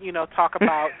son, you know, talk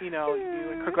about, you know,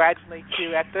 you and congratulate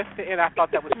you at this, and I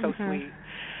thought that was so sweet.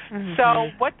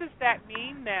 So what does that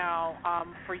mean now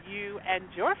for you and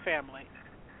your family?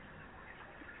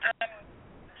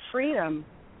 Freedom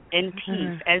and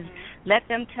peace. As let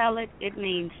them tell it, it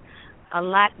means a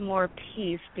lot more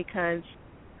peace because,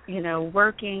 you know,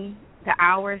 working the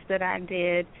hours that I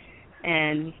did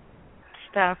and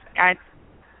stuff, I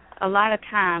a lot of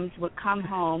times would come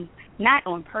home, not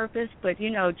on purpose, but, you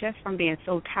know, just from being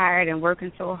so tired and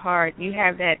working so hard, you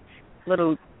have that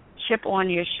little chip on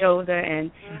your shoulder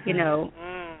and, you know,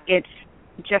 it's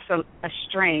just a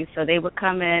strain. So they would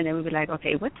come in and we'd be like,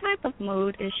 okay, what type of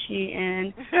mood is she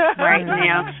in right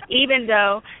now? Even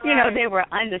though, you know, they were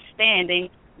understanding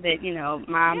that, you know,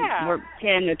 Mom worked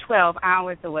 10 or 12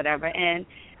 hours or whatever. And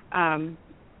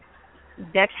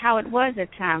that's how it was at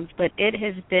times. But it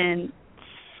has been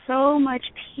so much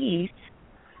peace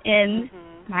in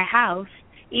my house,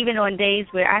 even on days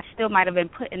where I still might have been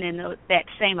putting in that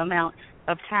same amount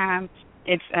of time.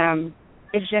 It's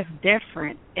just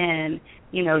different. And,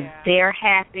 you know, they're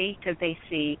happy because they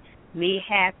see me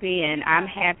happy, and I'm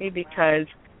happy because,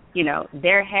 you know,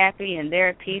 they're happy and they're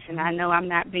at peace, and I know I'm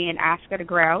not being Oscar the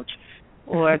Grouch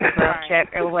or the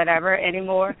Grouchette or whatever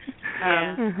anymore.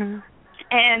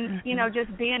 And, you know,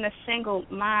 just being a single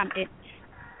mom, it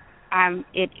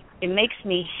makes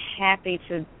me happy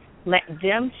to let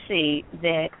them see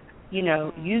that, you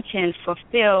know, you can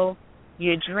fulfill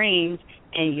your dreams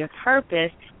and your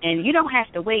purpose, and you don't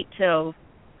have to wait till,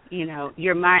 you know,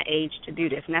 you're my age to do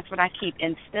this. And that's what I keep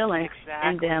instilling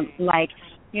in them, like,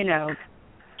 you know,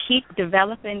 keep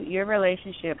developing your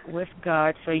relationship with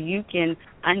God so you can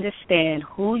understand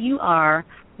who you are,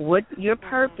 what your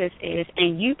purpose is,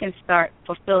 and you can start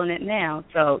fulfilling it now.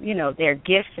 So, you know, their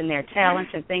gifts and their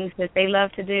talents and things that they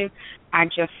love to do, I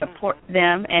just support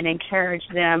them and encourage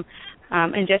them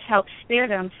and just help steer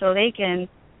them so they can,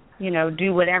 you know,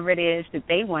 do whatever it is that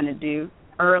they want to do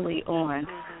early on.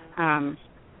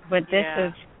 But this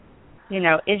is, you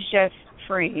know, it's just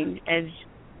freeing. As,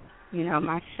 you know,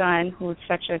 my son, who's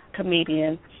such a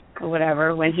comedian or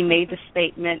whatever, when he made the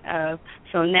statement of,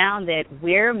 so now that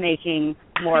we're making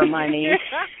more money,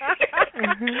 I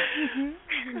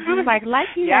was like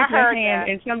you have your hand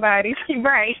in somebody's,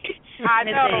 right? I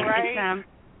know, right?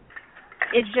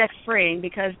 It's just freeing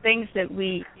because things that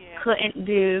we couldn't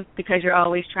do because you're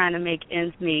always trying to make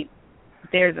ends meet,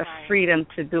 there's a freedom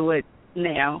to do it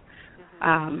now.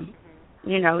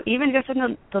 You know, even just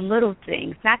in the little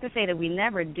things. Not to say that we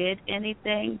never did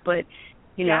anything, but,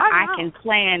 you know, I can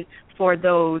plan for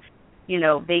those, you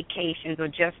know, vacations or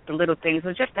just the little things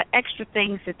or just the extra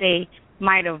things that they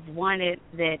might have wanted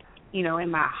that, you know, in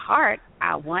my heart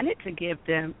I wanted to give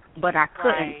them, but I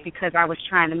couldn't because I was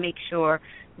trying to make sure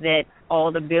that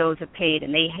all the bills are paid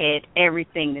and they had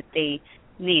everything that they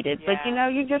needed. Yeah.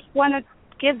 But, you just want to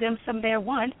give them some of their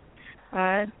wants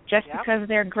just because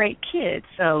they're great kids.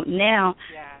 So now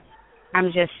I'm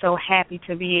just so happy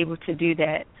to be able to do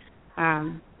that.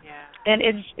 And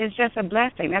it's just a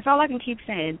blessing. That's all I can keep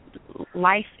saying.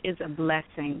 Life is a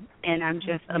blessing, and I'm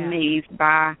just amazed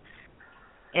by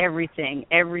everything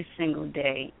every single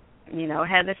day.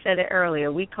 Heather said it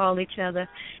earlier. We call each other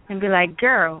and be like,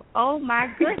 girl, oh,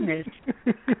 my goodness.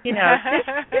 This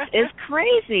is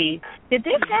crazy. Did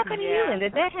this happen to you? And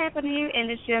did that happen to you?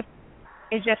 And it's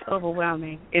just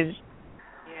overwhelming. And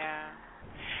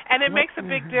it makes a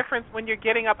big difference when you're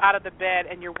getting up out of the bed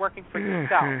and you're working for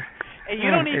yourself. And you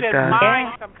don't even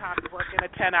mind sometimes working a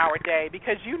 10-hour day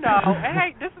because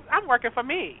hey, I'm working for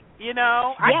me.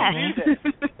 I can do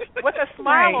this with a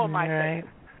smile on my face.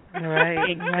 Right.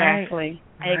 Exactly.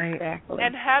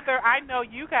 And Heather, I know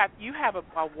you have a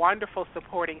wonderful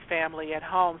supporting family at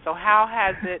home. So how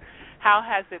has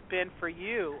it been for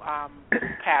you this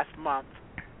past month?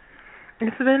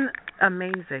 It's been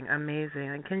amazing.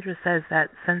 And Kendra says that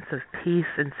sense of peace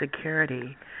and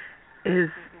security is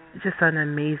just an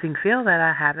amazing feel that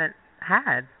I haven't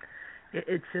had.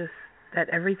 It's just that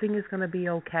everything is going to be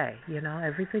okay.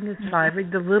 Everything is fine.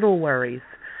 The little worries.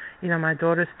 My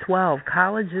daughter's 12.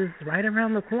 College is right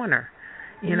around the corner.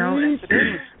 Just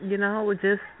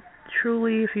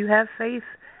truly, if you have faith,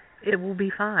 it will be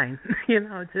fine.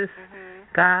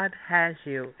 God has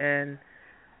you. And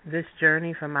this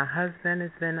journey for my husband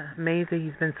has been amazing.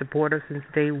 He's been supportive since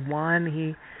day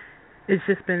one. It's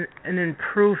just been an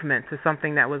improvement to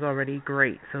something that was already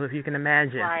great. So if you can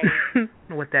imagine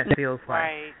what that feels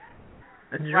like.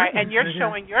 Right. And you're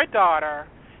showing your daughter,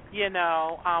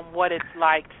 what it's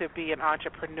like to be an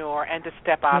entrepreneur and to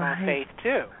step out on faith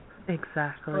too.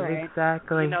 Exactly.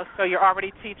 So you're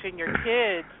already teaching your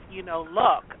kids,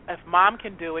 look, if mom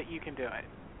can do it, you can do it.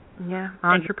 Yeah,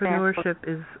 entrepreneurship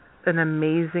is an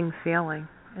amazing feeling.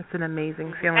 It's an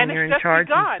amazing feeling. And you're it's in charge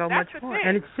of so That's much more.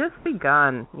 And it's just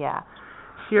begun. Yeah.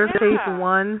 Shear Faith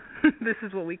 1. This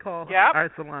is what we call our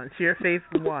salon. Shear Faith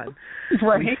 1.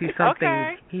 We see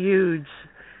something huge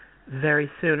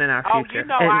very soon in our future.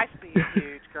 I see it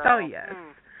huge, girl. Oh, yes.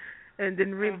 And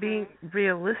then being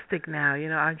realistic now.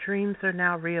 Our dreams are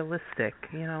now realistic.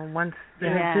 Once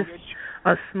it's just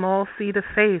a small seed of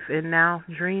faith, and now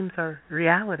dreams are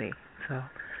reality. So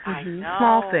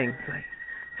small things like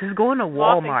just going to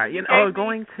Walmart, or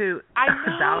going to a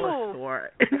dollar store,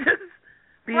 and just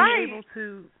being able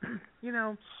to,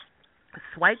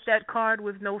 swipe that card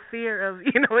with no fear of,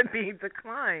 it being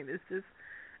declined. It's just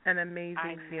an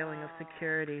amazing feeling of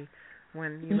security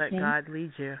when you let God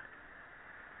lead you.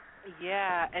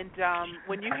 Yeah, and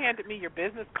when you handed me your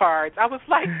business cards, I was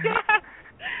like, yes,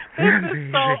 this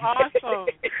is so awesome.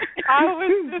 I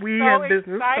was just have so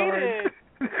business excited. Cards.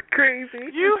 It's crazy.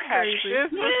 You have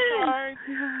business cards.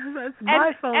 Yeah, that's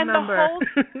my phone number.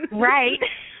 Right.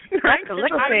 The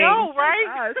little things. I know,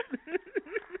 right?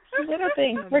 Little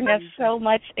things bring us so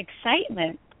much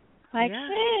excitement. Like,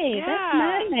 hey, that's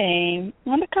my name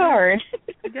on the card.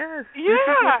 Yes.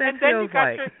 Yeah, and then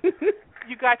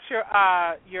you got your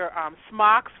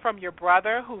smocks from your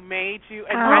brother who made you,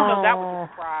 and I know that was a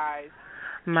surprise.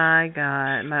 My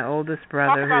God, my oldest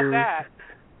brother. Talk about that.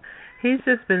 He's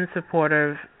just been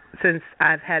supportive since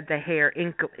I've had the hair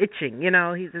itching.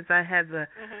 Since I had the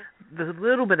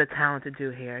little bit of talent to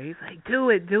do hair. He's like, do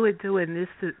it. And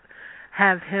just to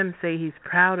have him say he's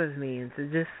proud of me, and to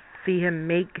just see him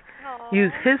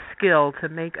use his skill to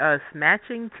make us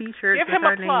matching T-shirts with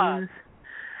our names.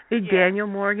 Daniel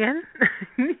Morgan,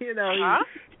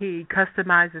 he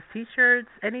customizes T-shirts.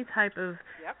 Any type of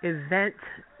event,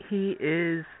 he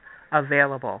is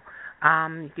available.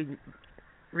 You can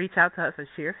reach out to us at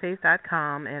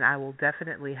shearfaith.com, and I will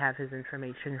definitely have his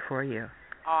information for you.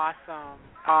 Awesome.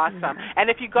 And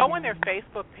if you go on their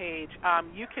Facebook page,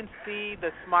 you can see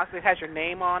the smocks that has your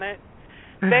name on it.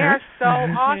 They are so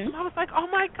awesome. I was like, oh,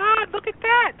 my God, look at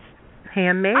that.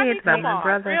 Handmade by my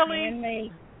brother. Really?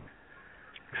 Handmade.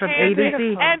 From A to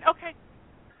Z. And, okay,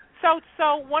 so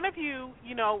one of you,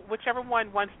 whichever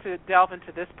one wants to delve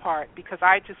into this part, because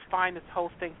I just find this whole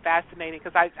thing fascinating,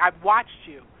 because I've watched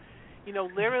you,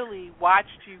 literally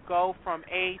watched you go from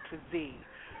A to Z.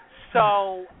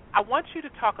 So I want you to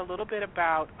talk a little bit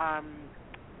about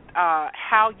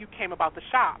how you came about the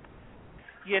shop,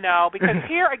 because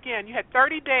here, again, you had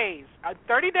 30 days, a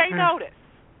 30-day notice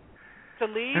to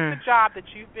leave the job that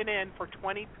you've been in for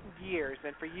 20 years.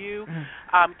 And for you,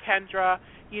 Kendra,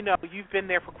 you've been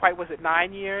there for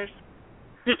 9 years?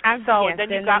 And then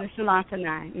you got in the salon for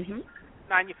 9.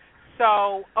 9 years.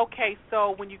 So, okay,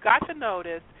 so when you got the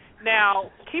notice,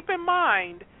 Now, keep in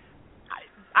mind,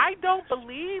 I don't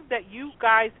believe that you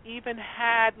guys even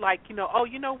had like, oh,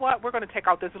 you know what? We're going to take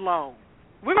out this loan.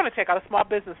 We're going to take out a small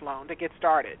business loan to get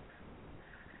started.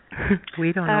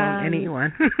 We don't owe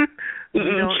anyone. We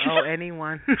don't owe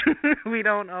anyone. We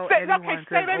don't owe anyone okay, to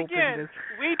say that open again. this.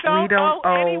 We don't owe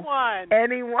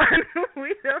anyone.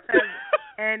 We don't have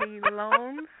any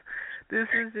loans. This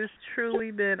has just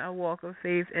truly been a walk of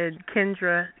faith, and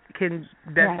Kendra can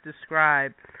best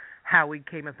describe how we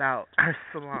came about our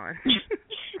salon.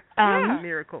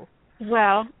 Miracle.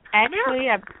 Well, actually,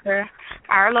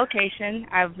 our location,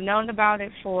 I've known about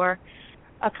it for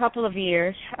a couple of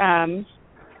years, and,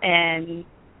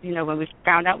 when we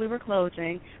found out we were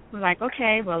closing, we're like,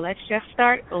 okay, well, let's just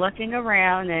start looking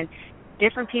around, and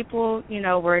different people,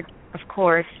 were, of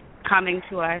course, coming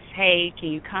to us, hey, can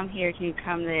you come here, can you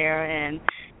come there, and,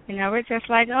 we're just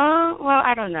like, oh, well,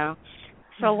 I don't know.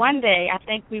 So one day, I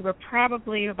think we were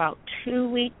probably about 2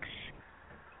 weeks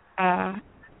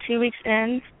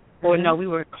in, or no, we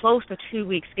were close to 2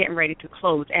 weeks, getting ready to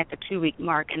close at the 2-week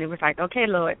mark, and it was like, okay,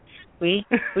 Lord, we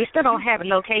still don't have a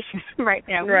location right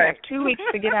now. We have 2 weeks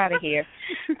to get out of here.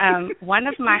 One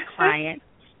of my clients,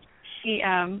 she,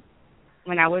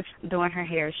 when I was doing her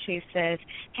hair, she says,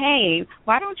 hey,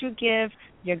 why don't you give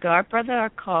your godbrother a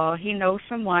call? He knows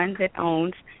someone that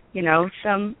owns,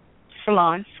 some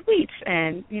salon suites,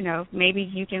 and, maybe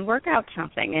you can work out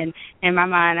something. And in my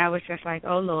mind, I was just like,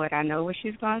 oh, Lord, I know what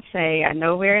she's going to say. I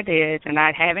know where it is, and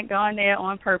I haven't gone there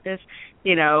on purpose,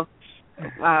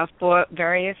 for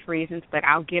various reasons, but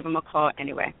I'll give him a call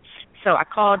anyway. So I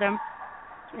called him,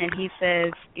 and he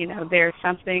says, there's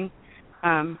something,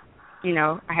 I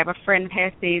have a friend that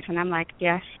has these, and I'm like,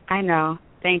 yes, I know.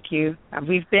 Thank you.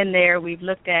 We've been there. We've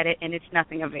looked at it, and it's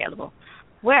nothing available.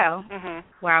 Well,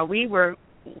 while we were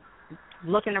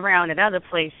looking around at other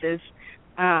places,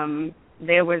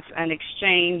 there was an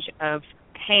exchange of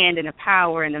hand and the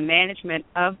power and the management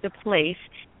of the place,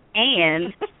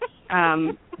 and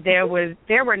there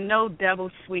were no double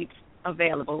suites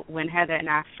available when Heather and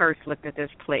I first looked at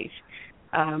this place.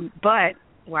 But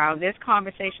while this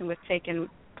conversation was taking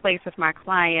place with my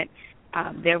client,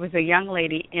 there was a young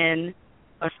lady in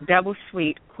a double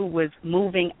suite who was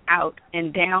moving out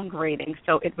and downgrading,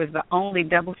 so it was the only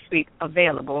double suite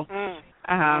available.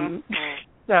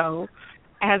 So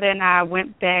Heather and I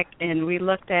went back and we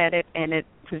looked at it, and it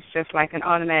was just like an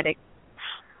automatic,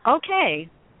 okay,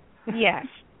 yes,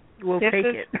 we'll take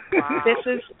it. Wow. This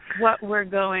is what we're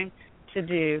going to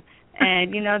do.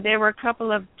 And, there were a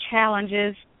couple of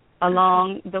challenges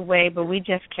along the way, but we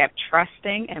just kept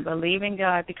trusting and believing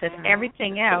God, because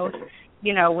everything else,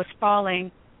 was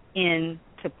falling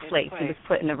into place. He was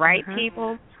putting the right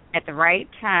people at the right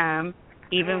time,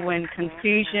 even when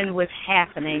confusion was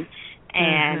happening,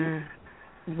 and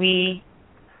we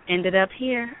ended up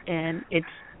here, and it's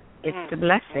a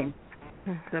blessing.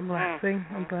 It's a blessing,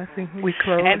 a blessing. We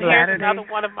closed and Saturday. Here's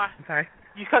another one of my. Sorry.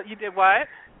 You did what?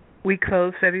 We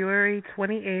closed February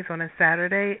 28th on a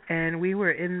Saturday, and we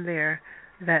were in there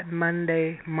that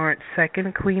Monday, March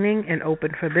 2nd, cleaning, and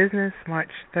open for business March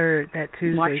 3rd, that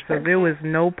Tuesday. So there was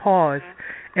no pause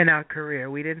in our career.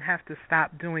 We didn't have to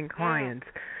stop doing clients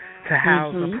to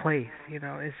house a place.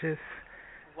 It's just,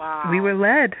 we were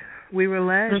led.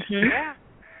 Yeah.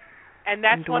 And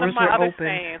that's one of my other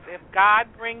sayings. If God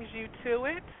brings you to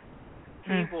it,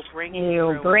 He will bring you through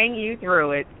it. He'll bring you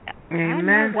through it.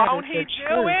 Amen. Won't He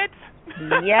do it?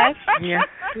 Yes. Yes.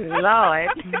 Lord.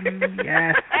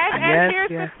 Yes. And here's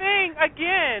the thing.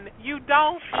 Again, you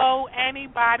don't owe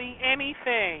anybody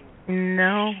anything.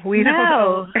 No, we don't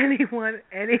owe anyone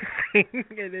anything.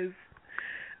 It is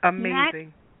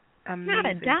amazing. Not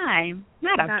a dime.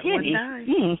 Not a penny. One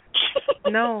dime.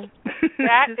 No.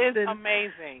 That is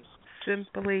amazing.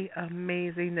 Simply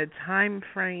amazing. The time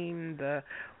frame, the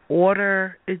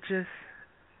order, it's just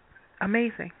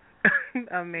amazing.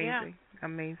 Amazing. Yeah.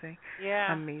 Amazing.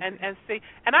 Yeah. Amazing. And see,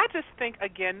 and I just think,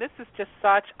 again, this is just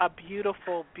such a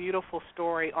beautiful, beautiful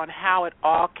story on how it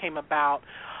all came about.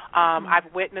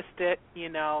 I've witnessed it,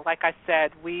 like I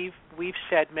said, we've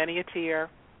shed many a tear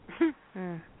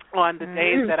on the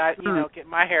days that I, get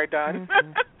my hair done.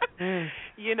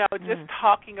 Just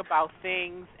talking about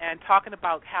things and talking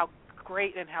about how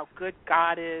great and how good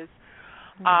God is.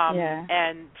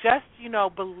 And just,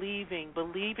 believing,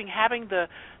 having the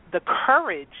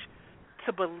courage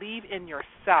to believe in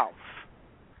yourself.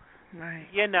 Right.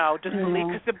 Just believe,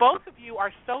 because the both of you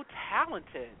are so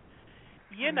talented.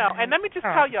 And let me just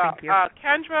tell y'all,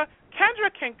 Kendra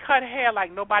can cut hair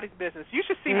like nobody's business. You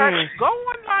should see her. Go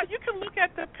online. You can look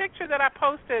at the picture that I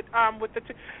posted with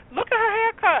look at her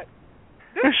haircut.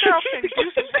 This girl can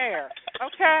do some hair.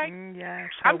 Okay. Yes.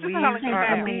 I'm just telling you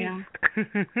now.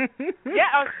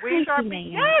 Yeah, weaves are a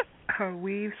beast. Yes. Her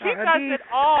weaves she are a does beast. it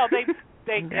all.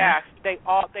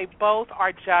 They both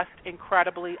are just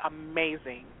incredibly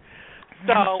amazing.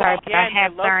 So I'm sorry, but I again,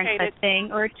 have learned located. a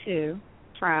thing or two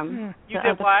from. You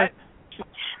did what?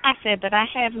 I said that I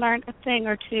have learned a thing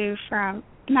or two from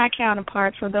my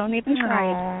counterparts, so don't even try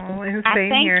it. I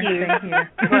thank you. Same here.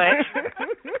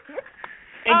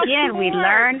 But again, we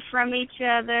learn from each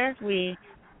other.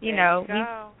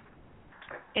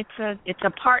 It's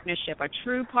a partnership, a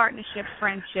true partnership,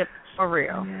 friendship for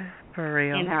real. Yeah, for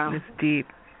real. You know. It's deep.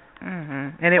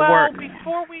 And it works.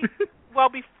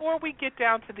 Before we get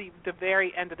down to the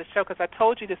very end of the show, because I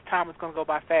told you this time was going to go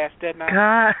by fast, didn't I?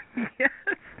 God, yes.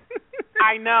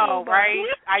 I know, right?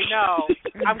 I know.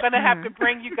 I'm going to have to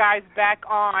bring you guys back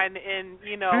on in,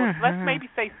 let's maybe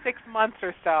say 6 months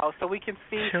or so we can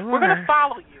see. Sure. We're going to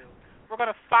follow you. We're going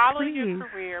to follow Please. your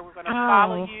career. We're going to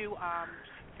follow you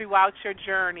throughout your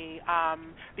journey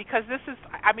because this is,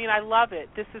 I love it.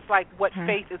 This is like what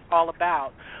faith is all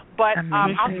about. But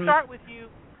I'll start with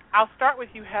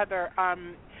you, Heather.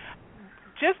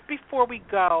 Just before we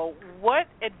go, what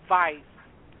advice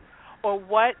or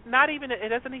what, it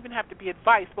doesn't even have to be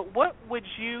advice, but what would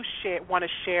you want to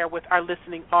share with our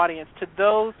listening audience to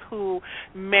those who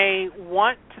may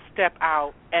want to step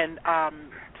out and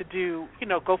to do,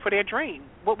 go for their dream?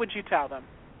 What would you tell them?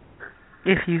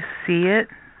 If you see it,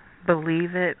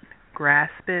 believe it,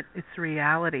 grasp it, it's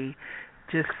reality.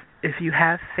 Just, if you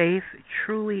have faith,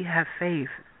 truly have faith.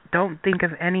 Don't think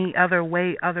of any other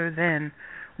way other than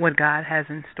what God has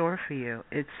in store for you.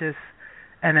 It's just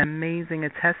an amazing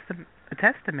testament, if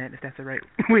that's the right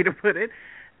way to put it,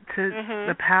 to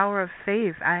the power of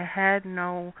faith. I had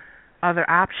no other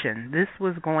option. This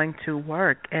was going to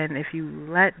work. And if you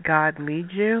let God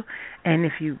lead you, and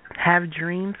if you have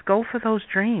dreams, go for those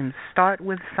dreams. Start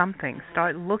with something.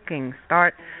 Start looking.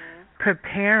 Start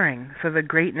preparing for the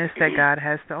greatness that God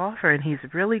has to offer. And He's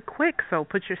really quick, so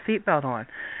put your seatbelt on.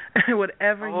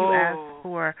 Whatever you ask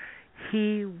for,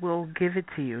 He will give it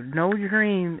to you. No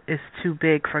dream is too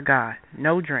big for God.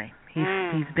 No dream.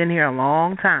 He's been here a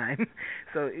long time.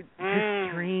 So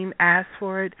just dream, ask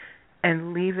for it,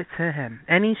 and leave it to Him.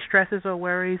 Any stresses or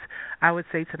worries, I would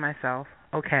say to myself,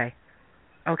 okay.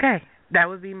 That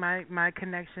would be my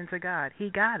connection to God.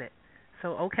 He got it.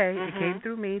 So, it came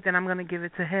through me, then I'm going to give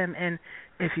it to Him. And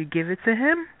if you give it to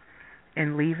Him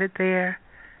and leave it there,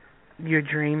 your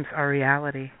dreams are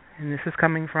reality. And this is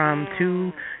coming from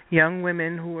two young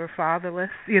women who were fatherless.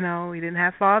 We didn't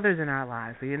have fathers in our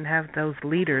lives. We didn't have those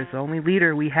leaders. The only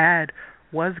leader we had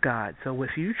was God. So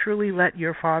if you truly let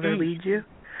your Father lead you,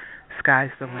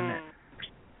 sky's the limit.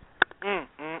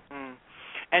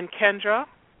 And Kendra,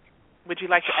 would you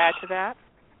like to add to that?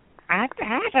 I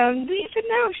don't even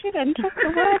know. She done took the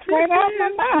words right out of my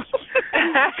mouth.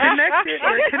 Connected.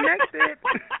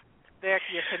 There,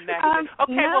 you're connected.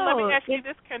 Well, let me ask you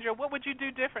this, Kendra. What would you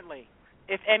do differently,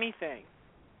 if anything,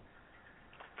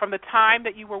 from the time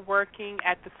that you were working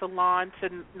at the salon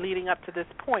to leading up to this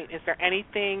point? Is there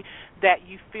anything that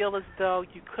you feel as though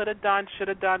you could have done, should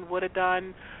have done, would have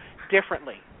done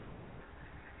differently?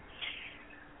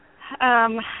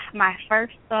 My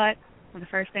first thought, the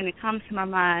first thing that comes to my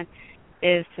mind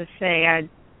is to say I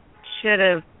should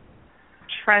have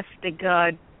trusted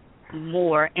God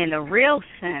more in a real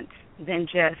sense than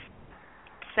just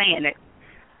saying it.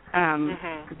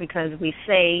 Because we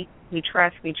say we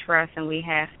trust, and we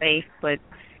have faith, but,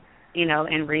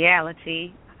 in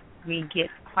reality, we get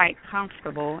quite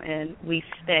comfortable and we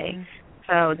stay.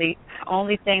 So the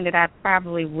only thing that I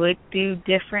probably would do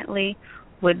differently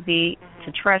would be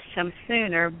to trust Him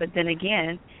sooner, but then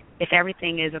again, if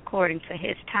everything is according to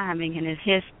His timing and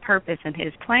His purpose and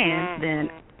His plans, then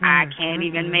I can't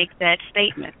even make that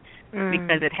statement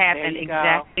because it happened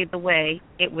exactly the way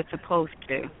it was supposed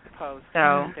to.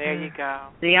 So there you go.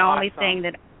 The only thing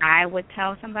that I would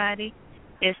tell somebody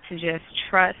is to just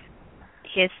trust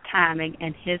His timing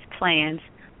and His plans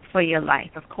for your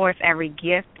life. Of course, every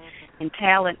gift and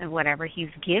talent and whatever He's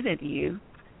given you,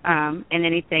 and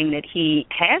anything that He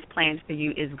has plans for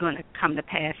you is going to come to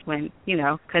pass when,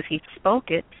 because He spoke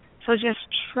it. So just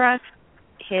trust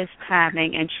His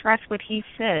timing and trust what He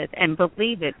said and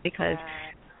believe it, because,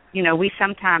 we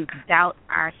sometimes doubt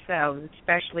ourselves,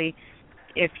 especially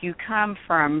if you come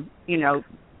from,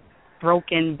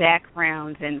 broken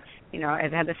backgrounds and,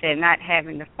 as Heather said, not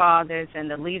having the fathers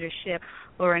and the leadership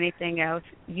or anything else,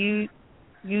 you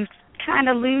kind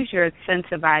of lose your sense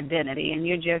of identity, and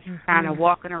you're just kind of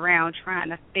walking around trying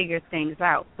to figure things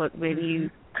out. But when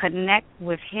you connect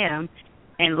with Him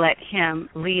and let Him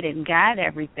lead and guide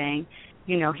everything,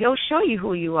 he'll show you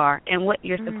who you are and what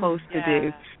you're supposed to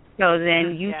do. So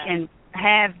then you can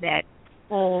have that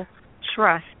full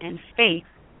trust and faith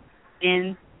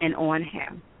in and on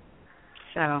him.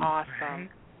 So awesome.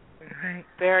 Right.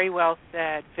 Very well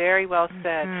said. Very well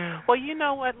said. Well, you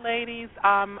know what, ladies?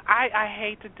 I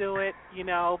hate to do it,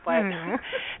 but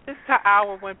this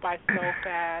hour went by so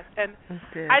fast. And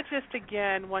I just,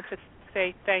 again, want to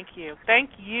say thank you.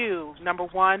 Thank you, number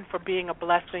one, for being a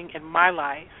blessing in my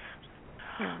life.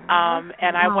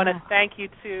 And I want to thank you,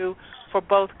 too, for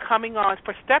both coming on,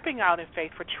 for stepping out in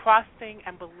faith, for trusting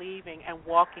and believing and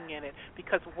walking in it.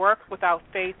 Because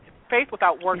faith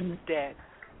without works is dead.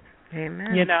 Amen.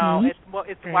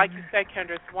 It's like you said,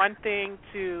 Kendra. It's one thing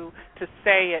to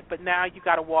say it, but now you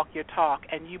got to walk your talk,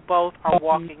 and you both are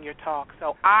walking your talk.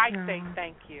 So I say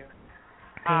thank you.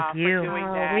 Thank you for doing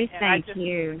that. We thank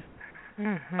you.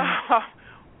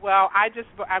 Well,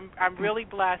 I'm really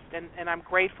blessed, and I'm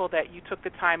grateful that you took the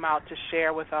time out to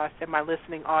share with us and my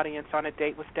listening audience on A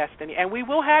Date with Destiny. And we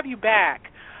will have you back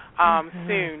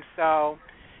soon. So,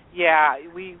 yeah,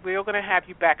 we're going to have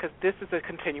you back because this is a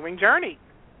continuing journey.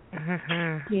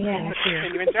 Yeah.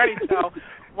 Continuing journey. So,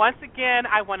 once again,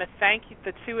 I want to thank you,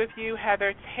 the two of you,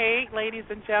 Heather Tate, ladies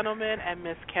and gentlemen, and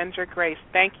Miss Kendra Grace.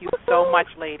 Thank you so much,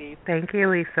 ladies. Thank you,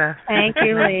 Lisa. Thank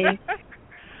you, Lee.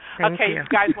 Okay, you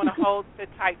guys want to sit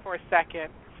tight for a second.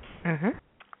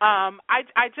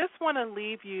 I just want to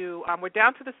leave you, we're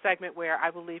down to the segment where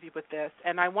I will leave you with this,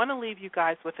 and I want to leave you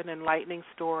guys with an enlightening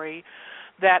story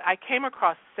that I came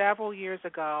across several years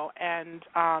ago, and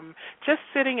just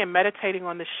sitting and meditating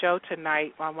on the show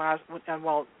tonight,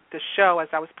 the show as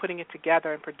I was putting it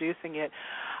together and producing it,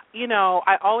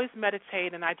 I always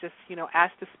meditate and I just,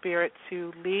 ask the Spirit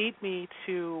to lead me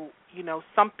to,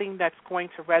 something that's going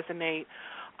to resonate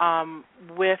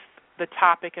with the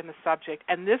topic and the subject.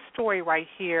 And this story right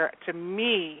here, to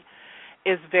me,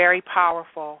 is very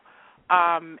powerful.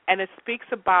 And it speaks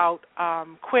about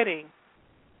quitting,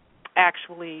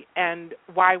 actually, and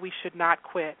why we should not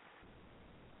quit.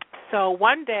 So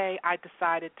one day I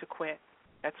decided to quit.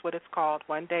 That's what it's called.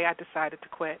 One day I decided to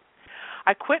quit.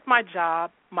 I quit my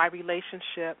job, my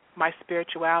relationship, my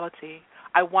spirituality.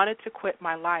 I wanted to quit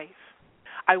my life.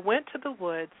 I went to the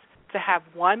woods to have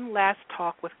one last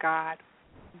talk with God.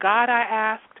 God, I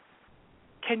asked,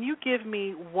 can you give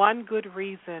me one good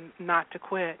reason not to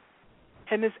quit?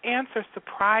 And his answer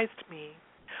surprised me.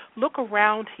 Look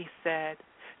around, he said.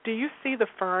 Do you see the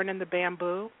fern and the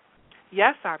bamboo?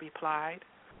 Yes, I replied.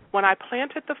 When I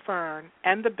planted the fern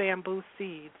and the bamboo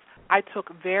seeds, I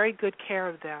took very good care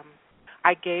of them.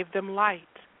 I gave them light.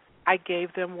 I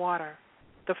gave them water.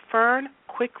 The fern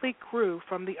quickly grew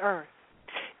from the earth.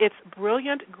 Its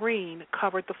brilliant green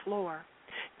covered the floor.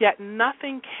 Yet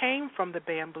nothing came from the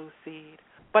bamboo seed,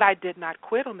 but I did not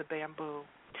quit on the bamboo.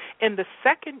 In the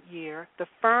second year, the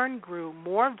fern grew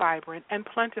more vibrant and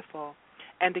plentiful,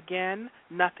 and again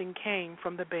nothing came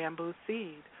from the bamboo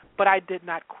seed, but I did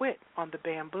not quit on the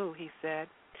bamboo, he said.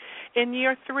 In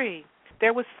year 3,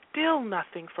 there was still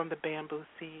nothing from the bamboo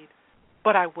seed,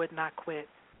 but I would not quit.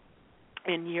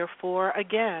 In year 4,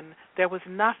 again, there was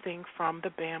nothing from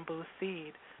the bamboo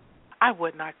seed. I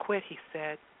would not quit, he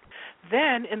said.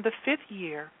 Then, in the 5th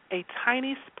year, a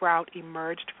tiny sprout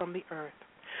emerged from the earth.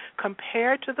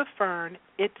 Compared to the fern,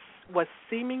 it was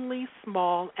seemingly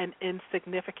small and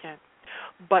insignificant.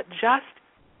 But just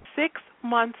 6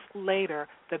 months later,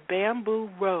 the bamboo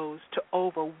rose to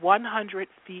over 100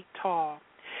 feet tall.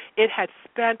 It had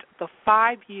spent the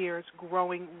 5 years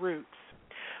growing roots.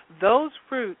 Those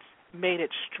roots made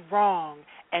it strong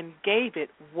and gave it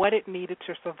what it needed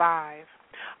to survive.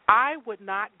 I would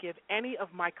not give any of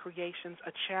my creations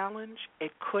a challenge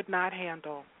it could not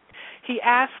handle. He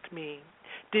asked me,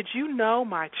 did you know,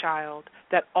 my child,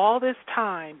 that all this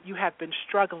time you have been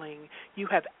struggling, you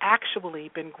have actually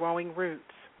been growing roots?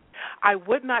 I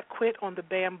would not quit on the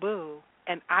bamboo,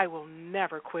 and I will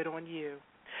never quit on you.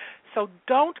 So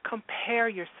don't compare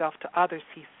yourself to others,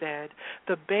 he said.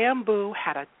 The bamboo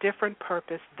had a different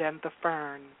purpose than the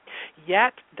fern,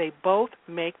 yet they both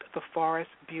make the forest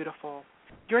beautiful.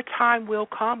 Your time will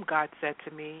come, God said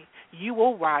to me. You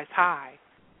will rise high.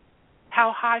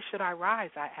 How high should I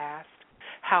rise, I asked.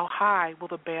 How high will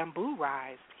the bamboo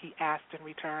rise, he asked in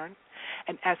return.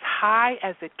 And as high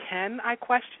as it can, I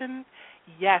questioned.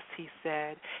 Yes, he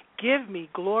said, give me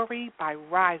glory by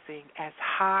rising as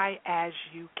high as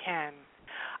you can.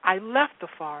 I left the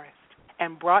forest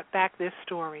and brought back this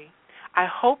story. I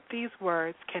hope these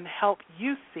words can help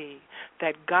you see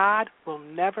that God will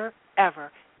never,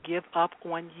 ever give up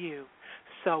on you.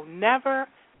 So never,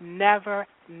 never,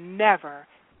 never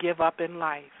give up in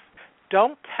life.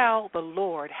 Don't tell the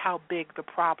Lord how big the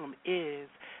problem is.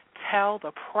 Tell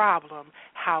the problem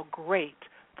how great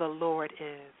the Lord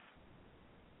is.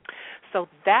 So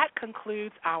that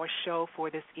concludes our show for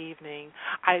this evening.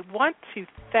 I want to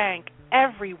thank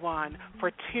everyone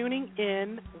for tuning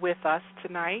in with us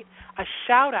tonight. A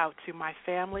shout out to my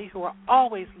family who are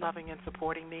always loving and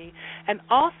supporting me, and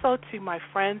also to my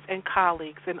friends and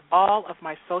colleagues in all of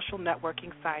my social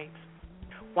networking sites.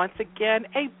 Once again,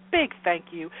 a big thank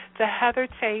you to Heather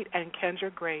Tate and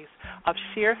Kendra Grace of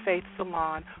Shear Faith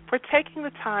Salon for taking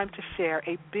the time to share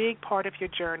a big part of your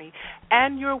journey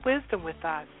and your wisdom with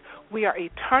us. We are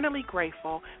eternally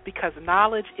grateful because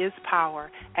knowledge is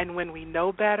power, and when we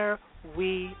know better,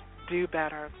 we do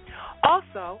better.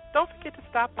 Also, don't forget to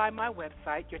stop by my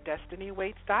website,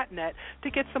 yourdestinyawaits.net, to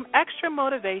get some extra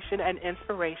motivation and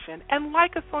inspiration, and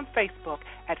like us on Facebook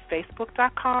at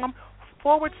facebook.com/A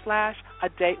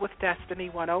Date with Destiny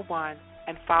 101,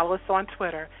 and follow us on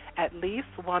Twitter at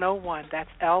Lise101. That's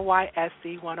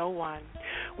LYSE101.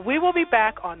 We will be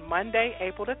back on Monday,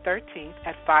 April the 13th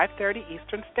at 5:30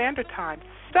 Eastern Standard Time.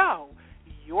 So,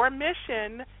 your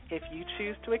mission, if you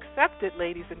choose to accept it,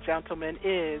 ladies and gentlemen,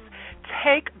 is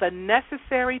take the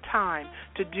necessary time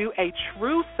to do a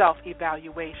true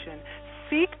self-evaluation.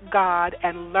 Seek God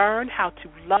and learn how to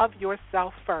love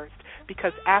yourself first,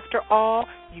 because after all,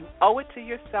 you owe it to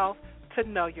yourself to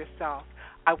know yourself.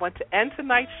 I want to end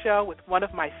tonight's show with one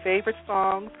of my favorite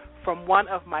songs from one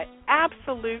of my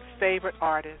absolute favorite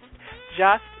artists,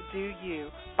 Just Do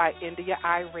You by India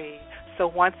Arie. So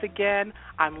once again,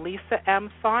 I'm Lisa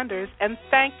M. Saunders, and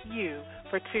thank you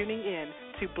for tuning in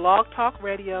to Blog Talk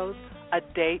Radio's A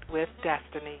Date with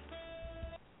Destiny.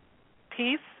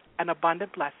 Peace and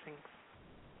abundant blessings.